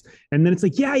this? And then it's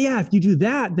like, yeah, if you do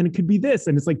that, then it could be this.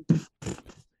 And it's like,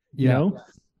 you know,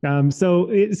 so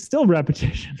it's still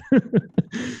repetition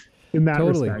in that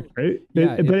respect, right?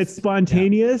 But it's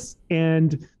spontaneous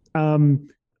and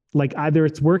like either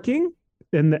it's working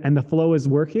and the flow is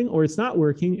working, or it's not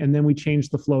working, and then we change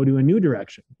the flow to a new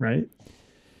direction, right?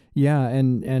 Yeah,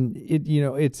 and it, you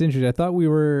know, it's interesting. I thought we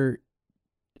were.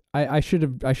 I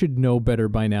should know better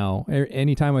by now.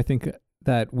 Anytime I think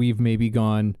that we've maybe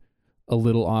gone a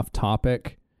little off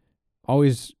topic,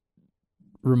 always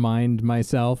remind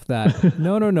myself that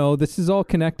no, this is all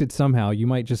connected somehow. You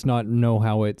might just not know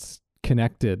how it's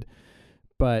connected.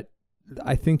 But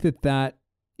I think that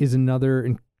is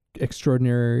another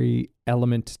extraordinary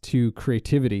element to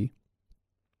creativity,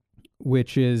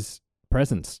 which is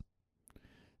presence.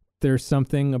 There's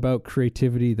something about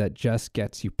creativity that just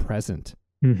gets you present.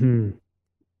 Mm-hmm.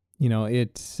 You know,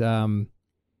 it's, I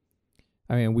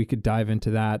mean, we could dive into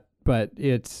that, but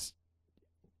it's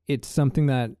something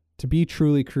that to be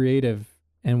truly creative,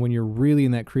 and when you're really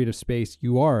in that creative space,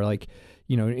 you are like,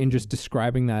 you know, in just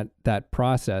describing that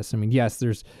process. I mean, yes,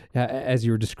 there's, as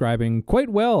you were describing quite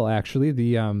well, actually,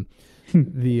 well,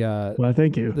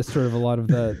 thank you. The sort of a lot of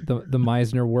the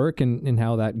Meisner work and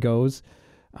how that goes.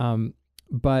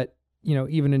 But you know,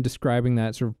 even in describing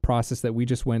that sort of process that we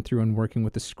just went through and working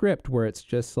with the script, where it's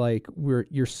just like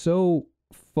you're so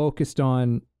focused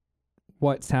on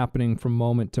what's happening from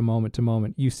moment to moment to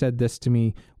moment. You said this to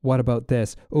me. What about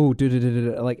this? Oh,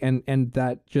 like, and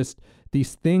that just,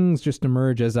 these things just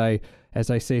emerge as I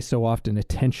say so often.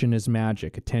 Attention is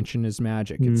magic. Attention is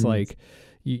magic. It's like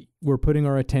we're putting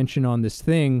our attention on this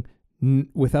thing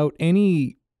without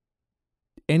any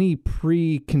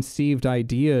preconceived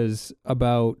ideas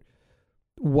about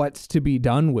what's to be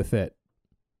done with it,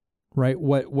 right?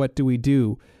 What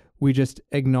do? We just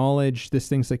acknowledge this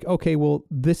thing's like, okay, well,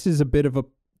 this is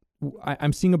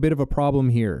I'm seeing a bit of a problem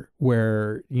here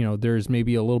where, you know, there's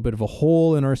maybe a little bit of a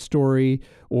hole in our story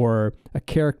or a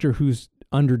character who's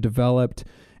underdeveloped.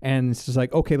 And it's just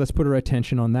like, okay, let's put our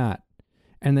attention on that.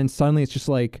 And then suddenly it's just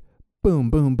like,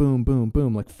 boom, boom, boom, boom,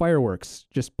 boom, like fireworks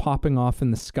just popping off in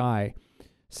the sky.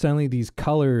 Suddenly these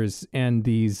colors and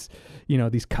these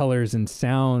colors and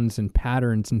sounds and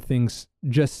patterns and things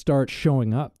just start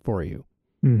showing up for you.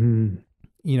 Mm-hmm.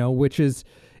 You know, which is,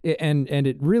 and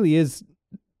it really is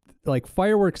like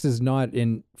fireworks is not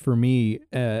for me,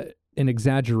 an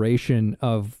exaggeration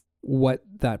of what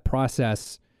that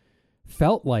process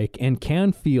felt like and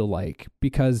can feel like,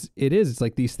 because it's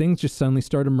like these things just suddenly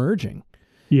start emerging.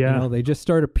 Yeah. You know, they just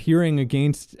start appearing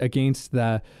against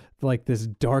the, like this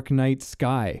dark night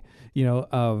sky, you know,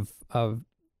 of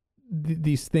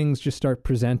these things just start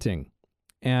presenting,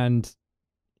 and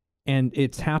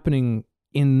it's happening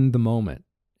in the moment.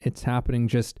 It's happening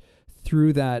just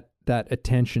through that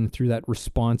attention, through that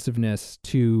responsiveness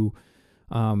to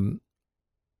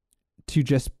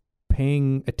just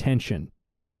paying attention.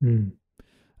 And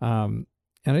I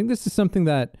think this is something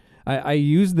that I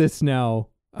use this now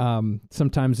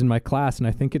sometimes in my class, and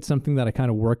I think it's something that I kind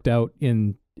of worked out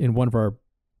in one of our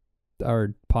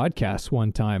podcasts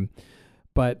one time,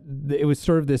 but it was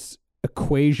sort of this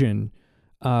equation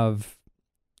of,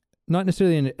 not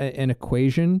necessarily an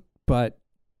equation, but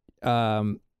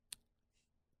a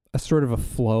sort of a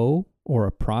flow or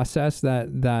a process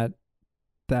that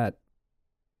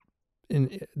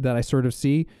I sort of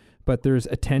see. But there's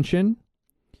attention,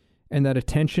 and that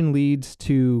attention leads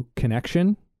to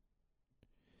connection,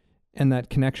 and that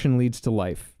connection leads to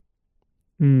life.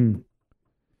 You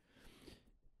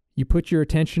put your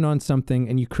attention on something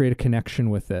and you create a connection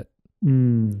with it.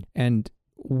 And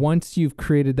once you've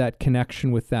created that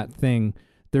connection with that thing,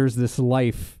 there's this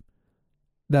life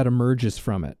that emerges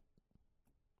from it.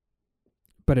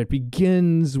 But it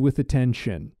begins with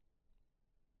attention.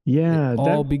 Yeah. It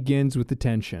all begins with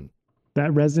attention.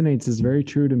 That resonates is very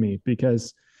true to me,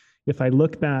 because if I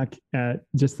look back at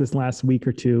just this last week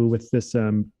or two with this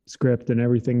script and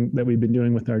everything that we've been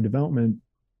doing with our development,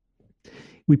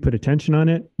 we put attention on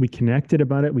it. We connected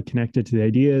about it. We connected to the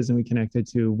ideas, and we connected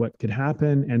to what could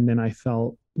happen. And then I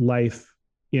felt life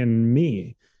in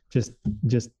me just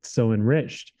so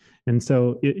enriched. And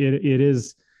so it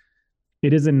is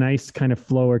a nice kind of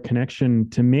flow or connection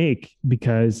to make,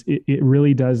 because it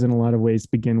really does in a lot of ways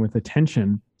begin with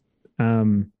attention.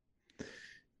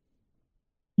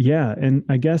 Yeah. And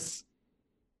I guess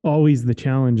always the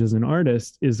challenge as an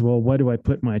artist is, well, what do I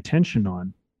put my attention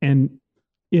on? And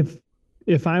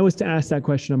if I was to ask that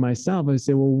question of myself, I would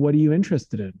say, well, what are you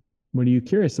interested in? What are you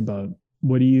curious about?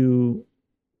 What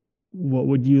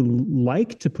would you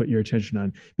like to put your attention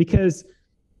on? Because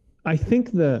I think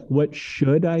what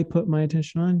should I put my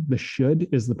attention on? The should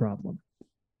is the problem.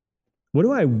 What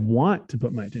do I want to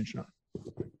put my attention on?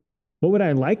 What would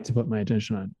I like to put my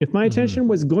attention on? If my attention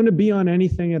was going to be on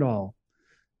anything at all,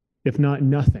 if not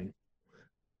nothing,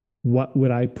 what would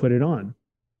I put it on?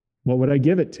 What would I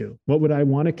give it to? What would I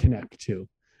want to connect to?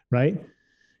 Right.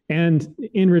 And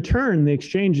in return, the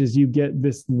exchange is you get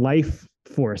this life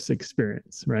force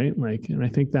experience, right? Like, and I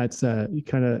think that's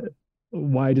kind of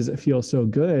why does it feel so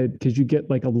good? Because you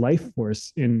get like a life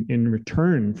force in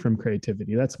return from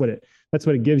creativity. That's what it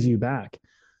gives you back.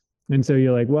 And so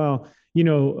you're like, well,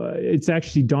 it's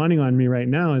actually dawning on me right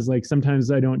now is like,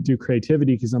 sometimes I don't do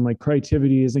creativity because I'm like,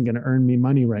 creativity isn't going to earn me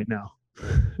money right now.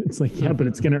 It's like, yeah, but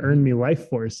it's going to earn me life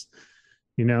force,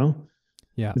 Yeah.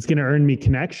 It's going to earn me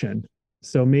connection.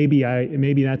 So maybe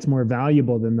that's more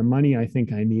valuable than the money I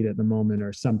think I need at the moment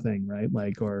or something, right?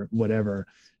 Like, or whatever.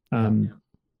 And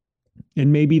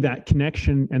maybe that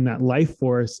connection and that life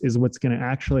force is what's going to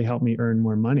actually help me earn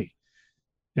more money.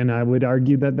 And I would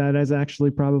argue that is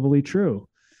actually probably true.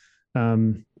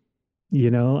 Man,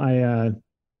 I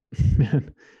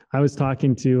was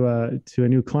talking to a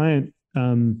new client,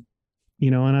 and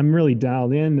I'm really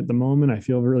dialed in at the moment. I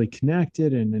feel really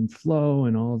connected and in flow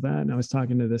and all of that. And I was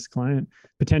talking to this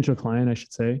potential client, I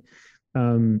should say.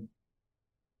 And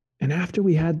after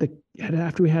we had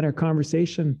our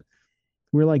conversation,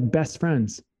 we're like best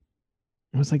friends.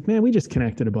 I was like, man, we just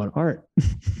connected about art.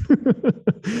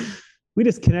 We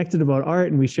just connected about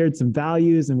art, and we shared some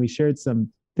values and we shared some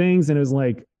things. And it was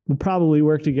like, we'll probably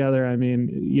work together. I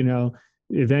mean,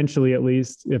 eventually, at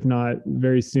least, if not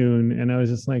very soon. And I was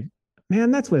just like,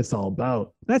 man, that's what it's all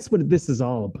about. That's what this is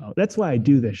all about. That's why I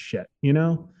do this shit.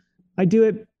 I do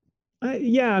it.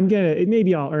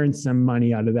 Maybe I'll earn some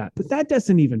money out of that, but that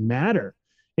doesn't even matter.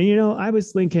 And, I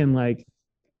was thinking like,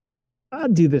 I'll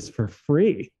do this for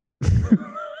free.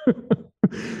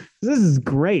 This is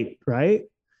great. Right.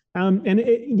 And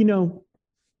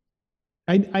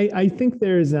I think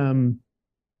there's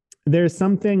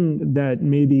something that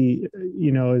maybe,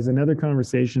 is another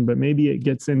conversation, but maybe it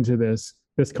gets into this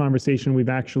conversation we've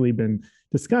actually been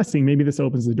discussing. Maybe this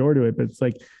opens the door to it, but it's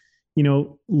like,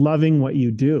 loving what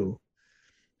you do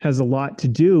has a lot to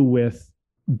do with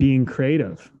being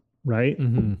creative, right?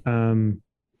 Mm-hmm.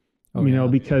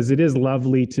 Because it is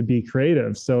lovely to be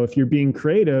creative. So if you're being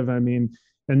creative, I mean,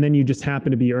 and then you just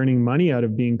happen to be earning money out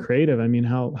of being creative, I mean,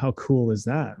 how cool is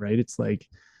that, right? It's like,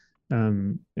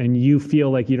 and you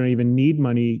feel like you don't even need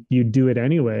money, you do it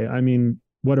anyway. I mean,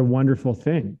 what a wonderful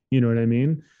thing. You know what I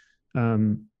mean?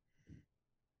 I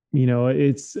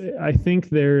think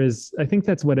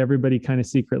that's what everybody kind of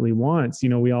secretly wants.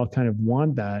 We all kind of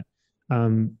want that.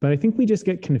 But I think we just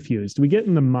get confused. We get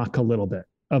in the muck a little bit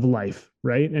of life,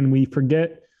 right? And we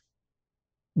forget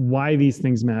why these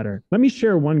things matter. Let me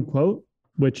share one quote,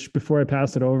 which before I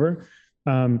pass it over,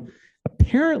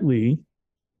 apparently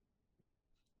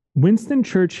Winston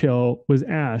Churchill was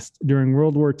asked during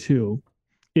World War II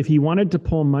if he wanted to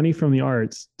pull money from the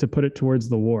arts to put it towards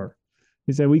the war.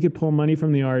 He said, we could pull money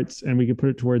from the arts and we could put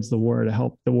it towards the war to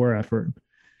help the war effort.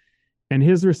 And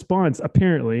his response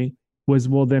apparently was,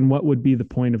 well, then what would be the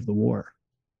point of the war?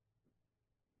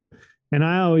 And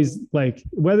I always like,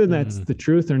 whether that's the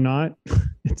truth or not,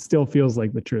 it still feels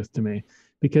like the truth to me,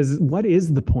 because what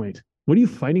is the point? What are you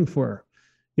fighting for?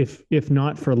 If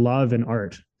not for love and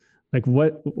art, like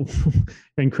what,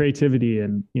 and creativity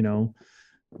and,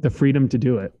 the freedom to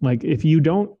do it. Like, if you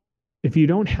don't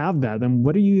have that, then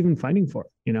what are you even fighting for?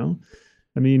 I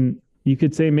mean, you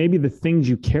could say maybe the things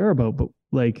you care about, but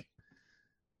like,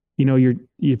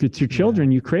 if it's your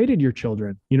children, you created your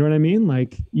children, you know what I mean?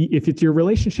 Like, if it's your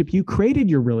relationship, you created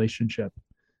your relationship,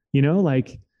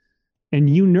 and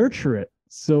you nurture it.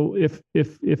 So if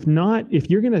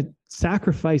you're going to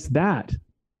sacrifice that,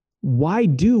 why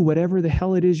do whatever the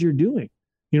hell it is you're doing?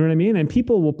 You know what I mean? And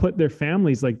people will put their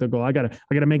families, like they'll go, I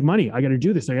gotta make money. I gotta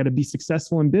do this. I gotta be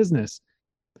successful in business.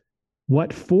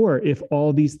 What for, if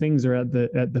all these things are at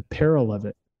the peril of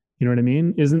it? You know what I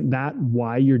mean? Isn't that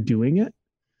why you're doing it?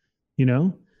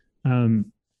 Because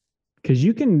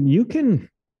you can,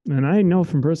 and I know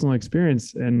from personal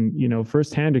experience and,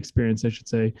 firsthand experience, I should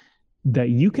say, that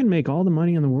you can make all the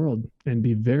money in the world and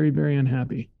be very, very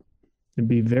unhappy and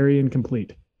be very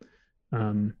incomplete.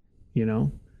 You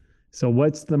know, so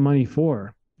what's the money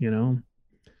for? You know,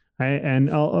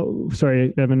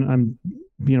 sorry, Evan, I'm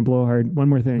being a blowhard. One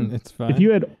more thing. It's fine. If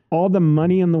you had all the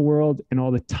money in the world and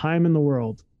all the time in the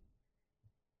world,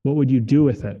 what would you do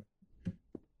with it?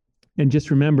 And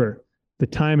just remember, the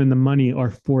time and the money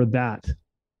are for that.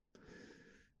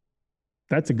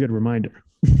 That's a good reminder.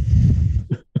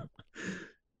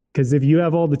 Because if you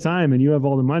have all the time and you have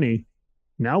all the money,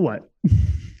 now what?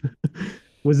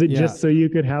 Was it just so you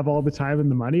could have all the time and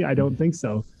the money? I don't think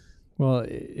so. Well,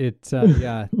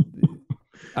 yeah.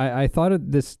 I thought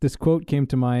of this quote came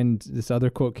to mind, this other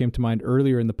quote came to mind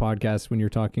earlier in the podcast when you were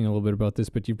talking a little bit about this,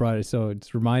 but you brought it, so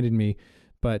it's reminded me.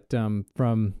 But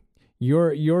from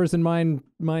yours and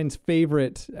mine's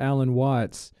favorite, Alan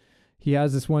Watts, he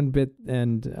has this one bit,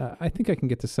 and I think I can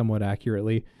get this somewhat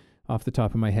accurately off the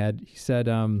top of my head. He said,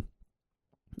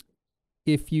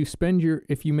 if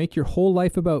you make your whole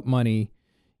life about money,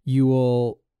 you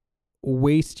will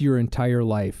waste your entire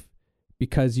life,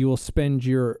 because you will spend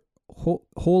your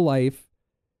whole life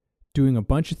doing a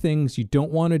bunch of things you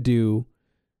don't want to do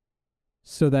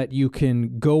so that you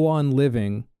can go on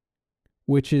living,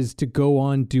 which is to go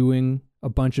on doing a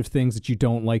bunch of things that you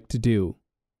don't like to do.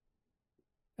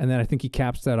 And then I think he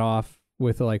caps that off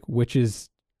with like, which is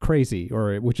crazy,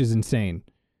 or which is insane.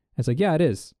 It's like, yeah, it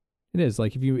is. It is.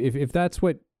 Like, if that's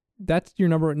your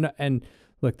number. And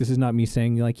look, this is not me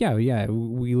saying like, yeah,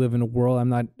 we live in a world. I'm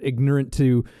not ignorant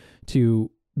to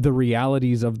the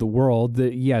realities of the world.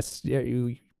 That yes,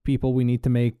 people,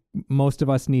 most of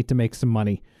us need to make some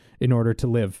money in order to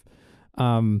live.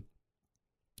 But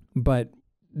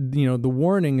you know, the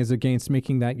warning is against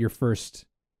making that your first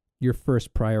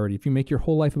priority. If you make your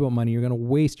whole life about money, you're going to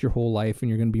waste your whole life, and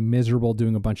you're going to be miserable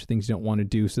doing a bunch of things you don't want to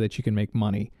do so that you can make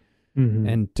money,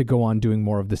 and to go on doing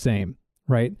more of the same,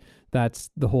 right? That's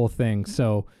the whole thing.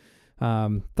 So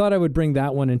thought I would bring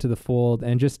that one into the fold,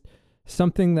 and just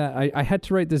something that I had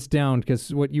to write this down,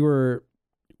 because what you were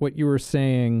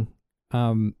saying,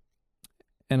 and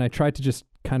I tried to just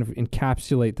kind of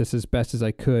encapsulate this as best as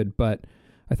I could, but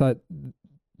I thought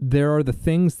there are the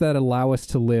things that allow us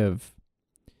to live,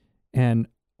 and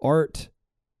art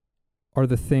are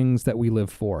the things that we live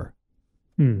for.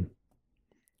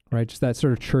 Right? Just that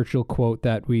sort of Churchill quote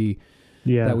that we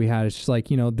had. It's just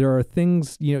like, you know, there are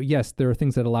things, you know, yes, there are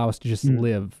things that allow us to just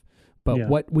live, but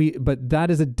but that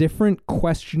is a different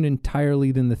question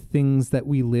entirely than the things that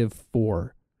we live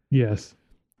for. Yes.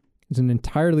 It's an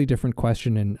entirely different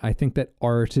question. And I think that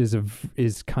art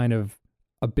is kind of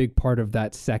a big part of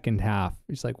that second half.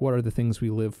 It's like, what are the things we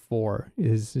live for?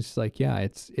 Is just like, yeah,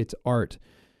 it's art,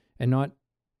 and not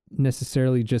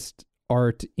necessarily just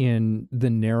art in the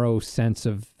narrow sense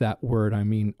of that word. I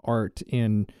mean, art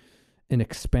in an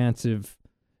expansive,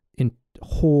 in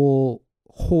whole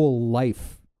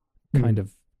life kind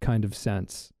of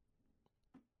sense.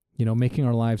 You know, making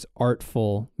our lives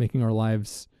artful, making our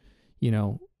lives, you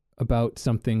know, about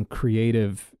something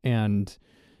creative and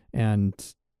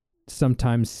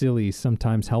sometimes silly,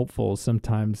 sometimes helpful,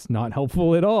 sometimes not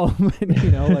helpful at all.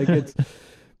 You know, like it's,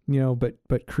 you know,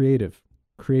 but creative.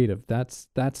 That's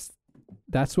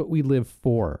what we live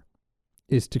for,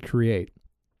 is to create.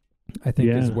 I think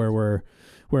is where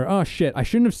oh shit, I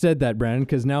shouldn't have said that, Brandon,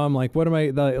 because now I'm like, what am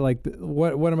I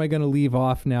going to leave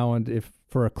off now, and if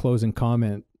for a closing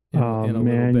comment in a little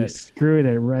bit. You screwed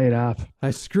it right up.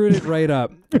 I screwed it right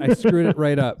up.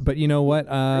 But you know what?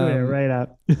 Screwed it right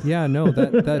up. Yeah, no,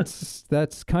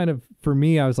 that's kind of, for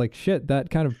me, I was like, shit, that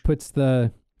kind of puts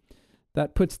the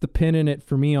pin in it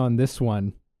for me on this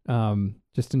one.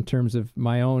 Just in terms of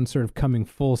my own sort of coming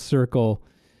full circle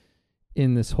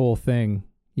in this whole thing.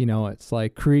 You know, it's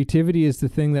like creativity is the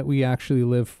thing that we actually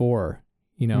live for,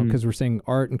 you know, because we're saying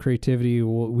art and creativity,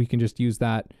 we can just use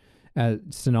that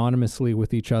synonymously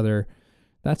with each other.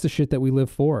 That's the shit that we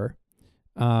live for.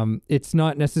 It's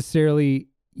not necessarily,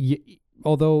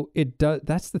 although it does,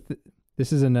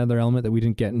 this is another element that we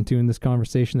didn't get into in this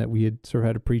conversation that we had sort of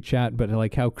had a pre-chat, but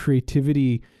like how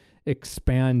creativity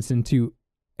expands into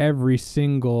every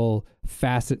single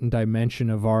facet and dimension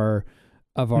of our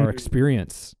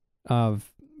experience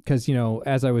because, you know,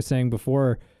 as I was saying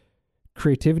before,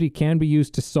 creativity can be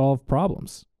used to solve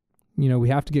problems. You know, we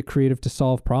have to get creative to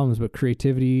solve problems, but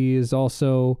creativity is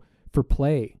also for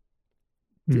play,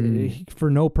 for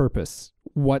no purpose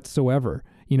whatsoever.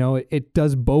 You know, it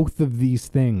does both of these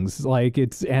things,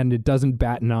 and it doesn't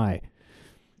bat an eye.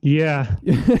 Yeah.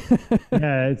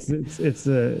 Yeah. It's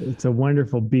a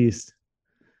wonderful beast.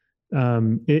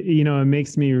 it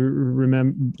makes me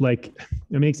remember, like,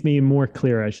 it makes me more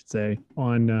clear, I should say,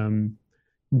 on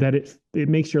that it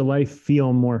makes your life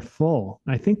feel more full.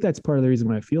 I think that's part of the reason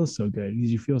why it feels so good,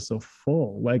 because you feel so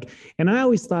full. Like, and I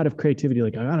always thought of creativity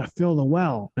like, I gotta fill the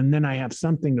well, and then I have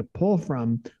something to pull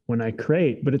from when I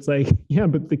create. But it's like, yeah,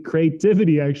 but the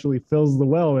creativity actually fills the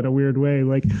well in a weird way.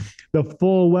 Like, the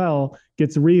full well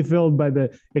gets refilled by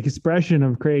the expression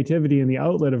of creativity and the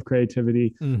outlet of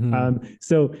creativity.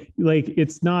 So like,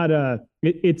 it's not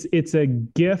it's a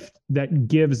gift that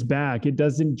gives back. It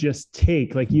doesn't just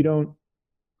take. Like, you don't,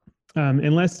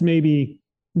 unless maybe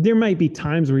there might be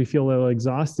times where you feel a little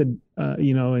exhausted,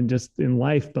 and just in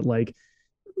life. But like,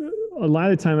 a lot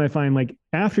of the time I find, like,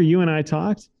 after you and I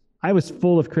talked, I was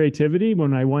full of creativity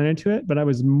when I went into it, but I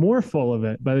was more full of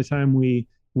it by the time we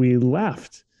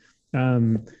left.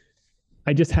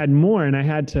 I just had more, and I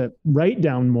had to write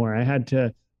down more. I had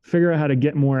to figure out how to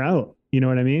get more out. You know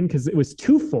what I mean? Because it was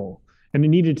too full, and I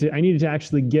needed to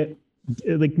actually get,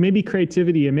 like, maybe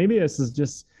creativity, and maybe this is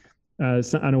just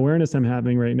an awareness I'm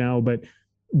having right now, but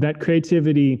that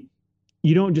creativity,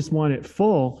 you don't just want it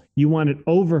full, you want it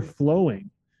overflowing.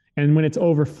 And when it's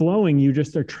overflowing, you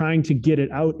just are trying to get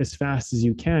it out as fast as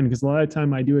you can. Because a lot of the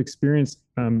time I do experience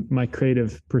my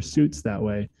creative pursuits that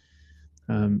way.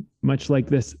 Much like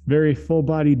this very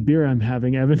full-bodied beer I'm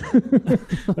having, Evan.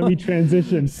 Let me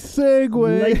transition.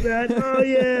 Segue. Like that. Oh,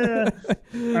 yeah.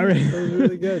 All right. That was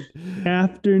really good.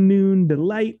 Afternoon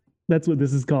Delight. That's what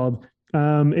this is called.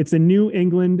 It's a New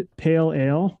England pale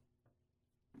ale.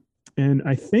 And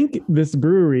I think this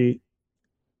brewery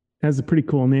has a pretty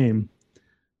cool name.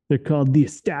 They're called The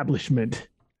Establishment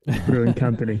Brewing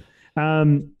Company.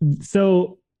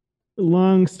 So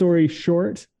long story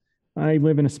short, I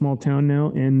live in a small town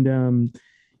now, and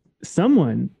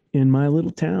someone in my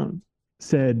little town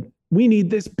said, we need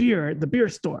this beer at the beer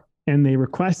store. And they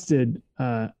requested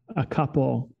a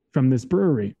couple from this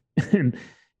brewery.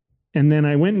 And then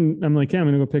I went, and I'm like, yeah, I'm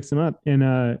going to go pick some up.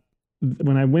 And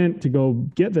when I went to go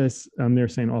get this, they're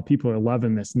saying, oh, people are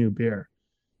loving this new beer.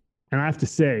 And I have to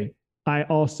say, I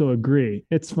also agree.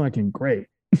 It's fucking great.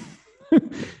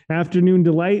 Afternoon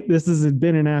Delight. This has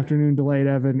been an afternoon delight,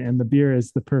 Evan, and the beer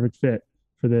is the perfect fit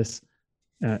for this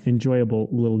enjoyable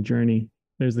little journey.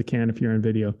 There's the can if you're on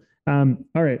video. All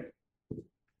right.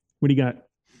 What do you got?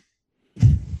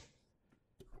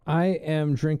 I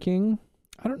am drinking.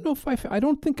 I don't know if I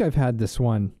don't think I've had this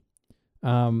one.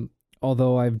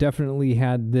 Although I've definitely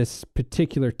had this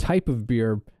particular type of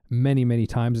beer many, many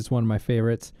times. It's one of my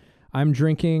favorites. I'm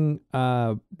drinking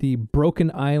the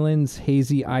Broken Islands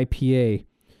Hazy IPA,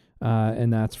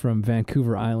 and that's from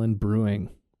Vancouver Island Brewing.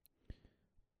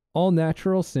 All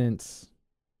natural since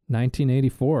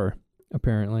 1984,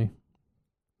 apparently,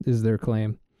 is their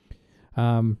claim.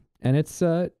 And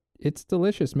it's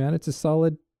delicious, man. It's a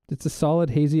solid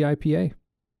hazy IPA.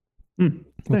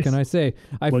 What can I say?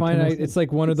 It's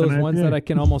like one of those ones that I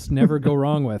can almost never go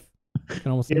wrong with. I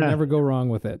can almost never go wrong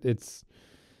with it.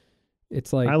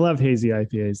 It's like, I love hazy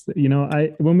IPAs.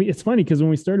 It's funny because when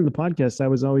we started the podcast, I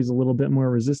was always a little bit more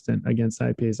resistant against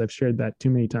IPAs. I've shared that too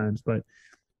many times, but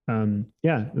and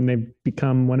they've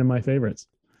become one of my favorites.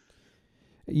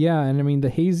 Yeah, and I mean the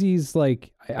hazies,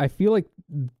 like I feel like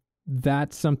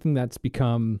that's something that's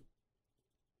become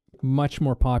much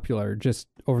more popular just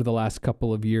over the last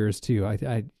couple of years too.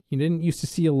 You didn't used to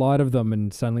see a lot of them,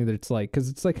 and suddenly it's like, because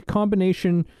it's like a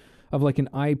combination of like an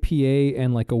IPA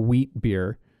and like a wheat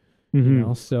beer.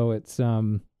 So it's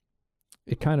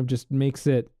it kind of just makes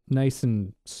it nice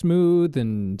and smooth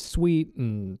and sweet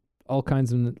and all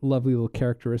kinds of lovely little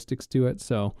characteristics to it.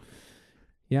 So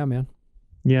yeah, man.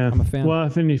 Yeah, I'm a fan.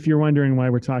 Well, if you're wondering why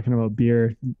we're talking about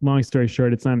beer, long story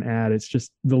short, it's not an ad. It's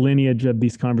just the lineage of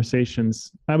these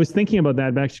conversations. I was thinking about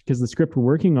that actually because the script we're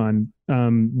working on,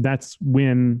 that's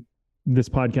when this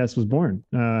podcast was born.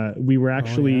 We were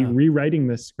actually rewriting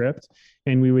this script,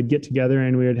 and we would get together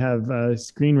and we would have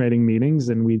screenwriting meetings,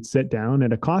 and we'd sit down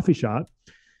at a coffee shop.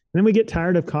 And then we get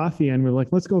tired of coffee and we're like,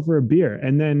 let's go for a beer.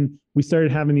 And then we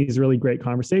started having these really great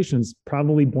conversations,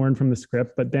 probably born from the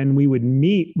script, but then we would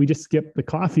meet, we just skipped the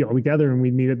coffee altogether and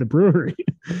we'd meet at the brewery.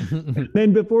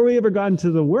 Then before we ever got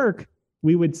into the work,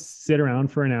 we would sit around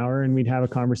for an hour and we'd have a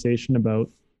conversation about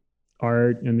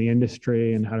art and the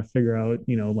industry and how to figure out,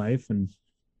 life. And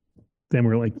then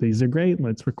we're like, these are great.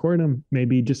 Let's record them.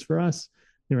 Maybe just for us.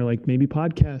 They were like, maybe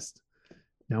podcast.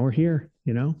 Now we're here,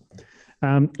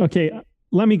 Okay.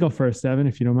 Let me go first, Evan,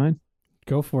 if you don't mind.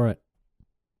 Go for it.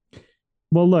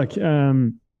 Well, look,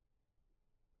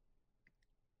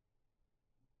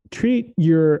 treat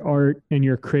your art and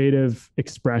your creative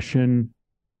expression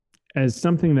as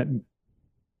something that,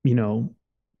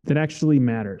 that actually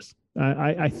matters.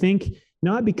 I think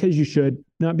not because you should,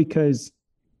 not because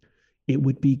it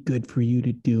would be good for you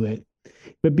to do it,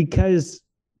 but because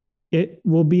it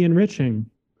will be enriching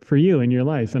for you in your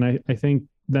life. And I think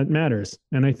that matters.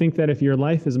 And I think that if your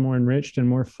life is more enriched and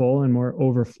more full and more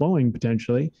overflowing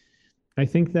potentially, I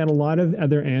think that a lot of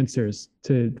other answers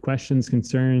to questions,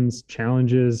 concerns,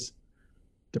 challenges,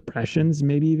 depressions,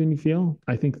 maybe even you feel,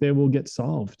 I think they will get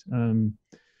solved.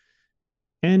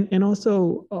 And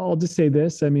also, I'll just say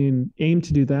this: I mean, aim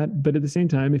to do that, but at the same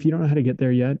time, if you don't know how to get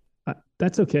there yet,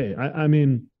 that's okay. I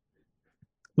mean,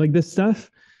 like this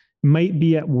stuff might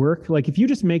be at work. Like if you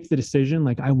just make the decision,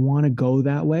 like I want to go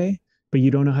that way, but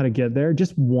you don't know how to get there,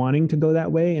 just wanting to go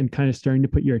that way and kind of starting to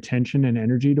put your attention and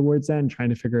energy towards that and trying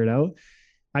to figure it out.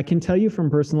 I can tell you from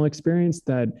personal experience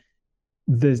that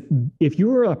if you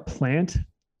were a plant,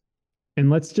 and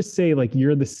let's just say like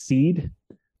you're the seed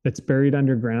that's buried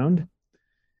underground,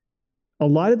 a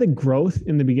lot of the growth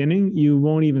in the beginning, you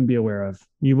won't even be aware of.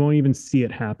 You won't even see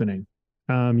it happening.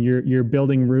 You're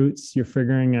building roots, you're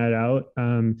figuring that out.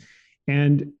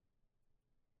 And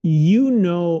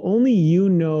only you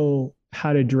know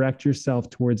how to direct yourself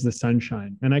towards the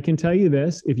sunshine. And I can tell you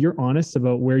this, if you're honest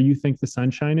about where you think the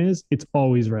sunshine is, it's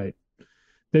always right.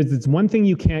 There's one thing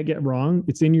you can't get wrong.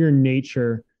 It's in your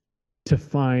nature to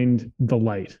find the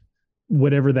light,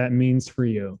 whatever that means for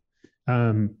you.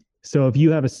 So if you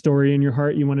have a story in your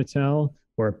heart you want to tell,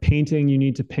 or a painting you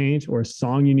need to paint, or a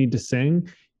song you need to sing,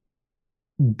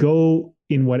 go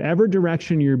in whatever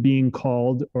direction you're being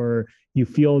called, or you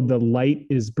feel the light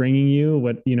is bringing you,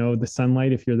 the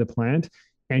sunlight, if you're the plant,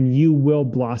 and you will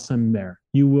blossom there.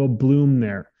 You will bloom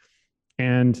there.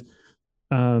 And,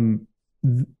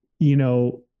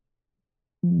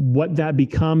 what that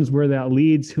becomes, where that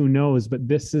leads, who knows? But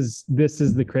this is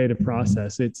the creative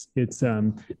process.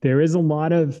 There is a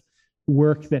lot of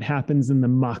work that happens in the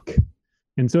muck.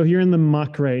 And so if you're in the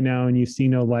muck right now and you see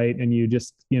no light and you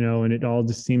just, and it all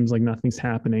just seems like nothing's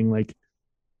happening, like,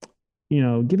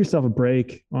 give yourself a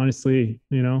break, honestly,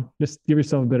 just give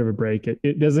yourself a bit of a break.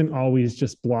 It doesn't always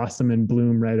just blossom and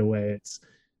bloom right away.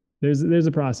 There's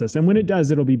a process. And when it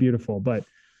does, it'll be beautiful, but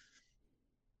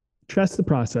trust the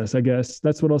process, I guess.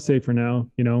 That's what I'll say for now,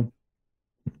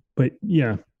 but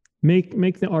yeah, make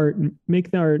the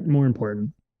art more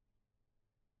important.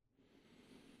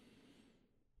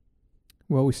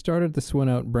 Well, we started this one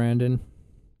out, Brandon.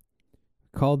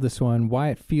 Called this one "Why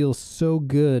It Feels So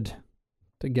Good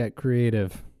to Get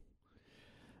Creative."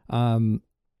 And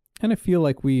I feel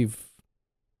like we've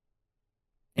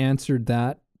answered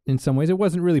that in some ways. It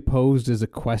wasn't really posed as a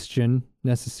question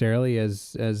necessarily,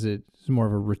 as it's more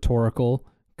of a rhetorical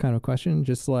kind of question.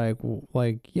 Just like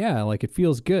it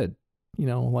feels good,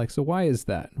 so why is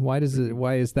that? Why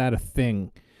is that a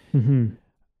thing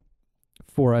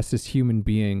for us as human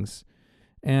beings?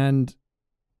 And,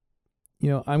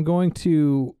 I'm going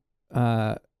to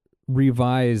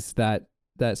revise that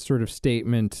sort of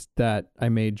statement that I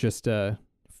made just a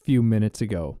few minutes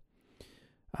ago.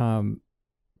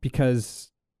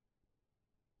 Because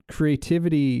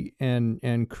creativity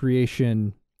and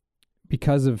creation,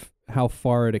 because of how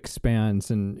far it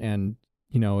expands and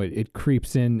it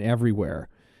creeps in everywhere,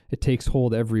 it takes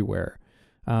hold everywhere.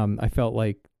 I felt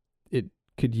like it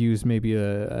could use maybe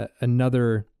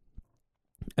another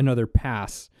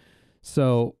pass.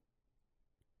 So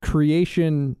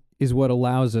creation is what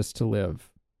allows us to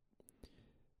live,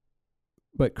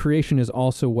 but creation is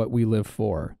also what we live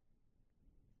for.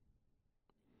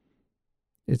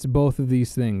 It's both of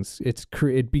these things.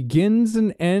 It begins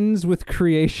and ends with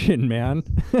creation, man.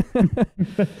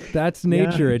 That's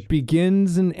nature. Yeah. It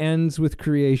begins and ends with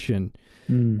creation.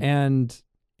 And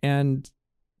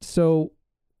so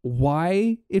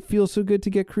why it feels so good to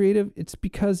get creative? It's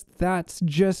because that's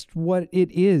just what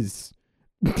it is.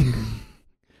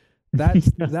 That's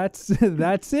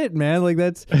it, man. Like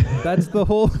that's the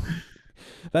whole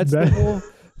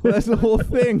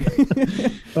thing.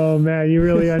 Oh man, you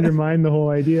really undermine the whole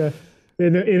idea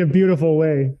in a beautiful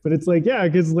way. But it's like, yeah,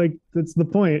 because like that's the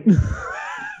point.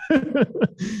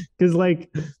 Because like,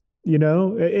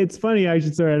 it's funny.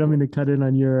 Sorry, I don't mean to cut in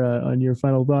on your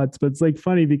final thoughts, but it's like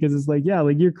funny because it's like, yeah,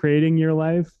 like you're creating your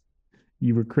life.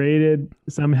 You were created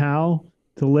somehow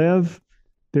to live.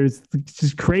 There's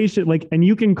just creation, like, and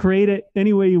you can create it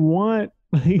any way you want.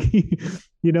 Like,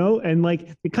 and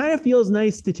like, it kind of feels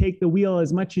nice to take the wheel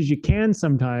as much as you can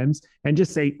sometimes and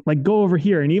just say, like, go over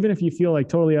here. And even if you feel like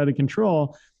totally out of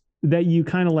control, that you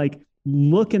kind of like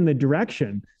look in the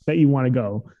direction that you want to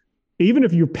go. Even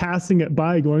if you're passing it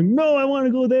by going, no, I want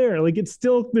to go there. Like it's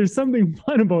still, there's something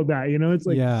fun about that. It's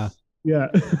like, yeah,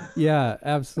 yeah,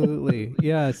 absolutely.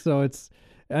 Yeah. So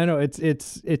I know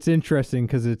it's interesting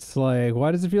because it's like,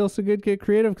 why does it feel so good to get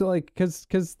creative? Like,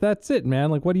 because that's it,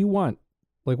 man. Like, what do you want?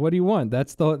 Like, what do you want?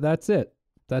 That's it.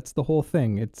 That's the whole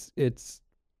thing. It's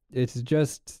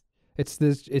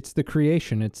the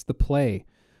creation. It's the play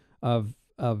of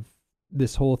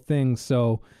this whole thing.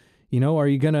 So, are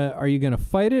you gonna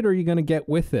fight it, or are you gonna get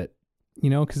with it?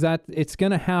 Because it's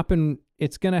gonna happen.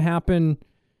 It's gonna happen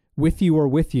with you or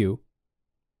with you.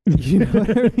 You know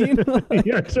what I mean?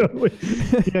 Yeah, totally.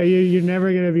 Yeah, you're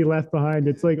never gonna be left behind.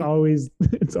 It's like always.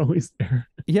 It's always there.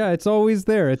 Yeah, it's always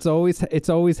there. It's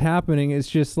always happening. It's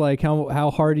just like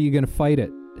how hard are you gonna fight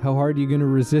it? How hard are you gonna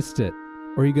resist it?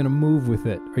 Or are you gonna move with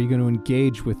it? Are you gonna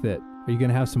engage with it? Are you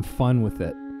gonna have some fun with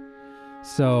it?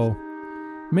 So,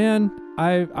 man,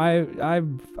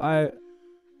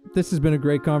 this has been a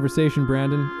great conversation,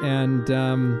 Brandon, and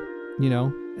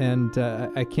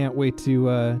I can't wait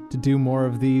to do more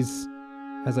of these,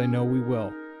 as I know we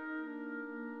will.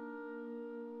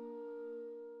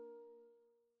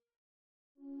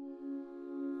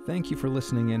 Thank you for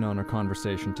listening in on our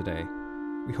conversation today.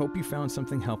 We hope you found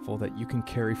something helpful that you can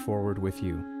carry forward with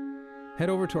you. Head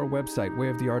over to our website,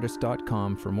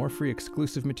 wayoftheartist.com, for more free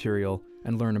exclusive material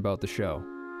and learn about the show.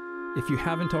 If you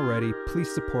haven't already,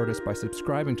 please support us by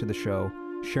subscribing to the show,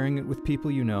 sharing it with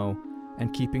people you know,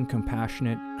 and keeping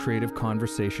compassionate, creative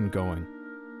conversation going.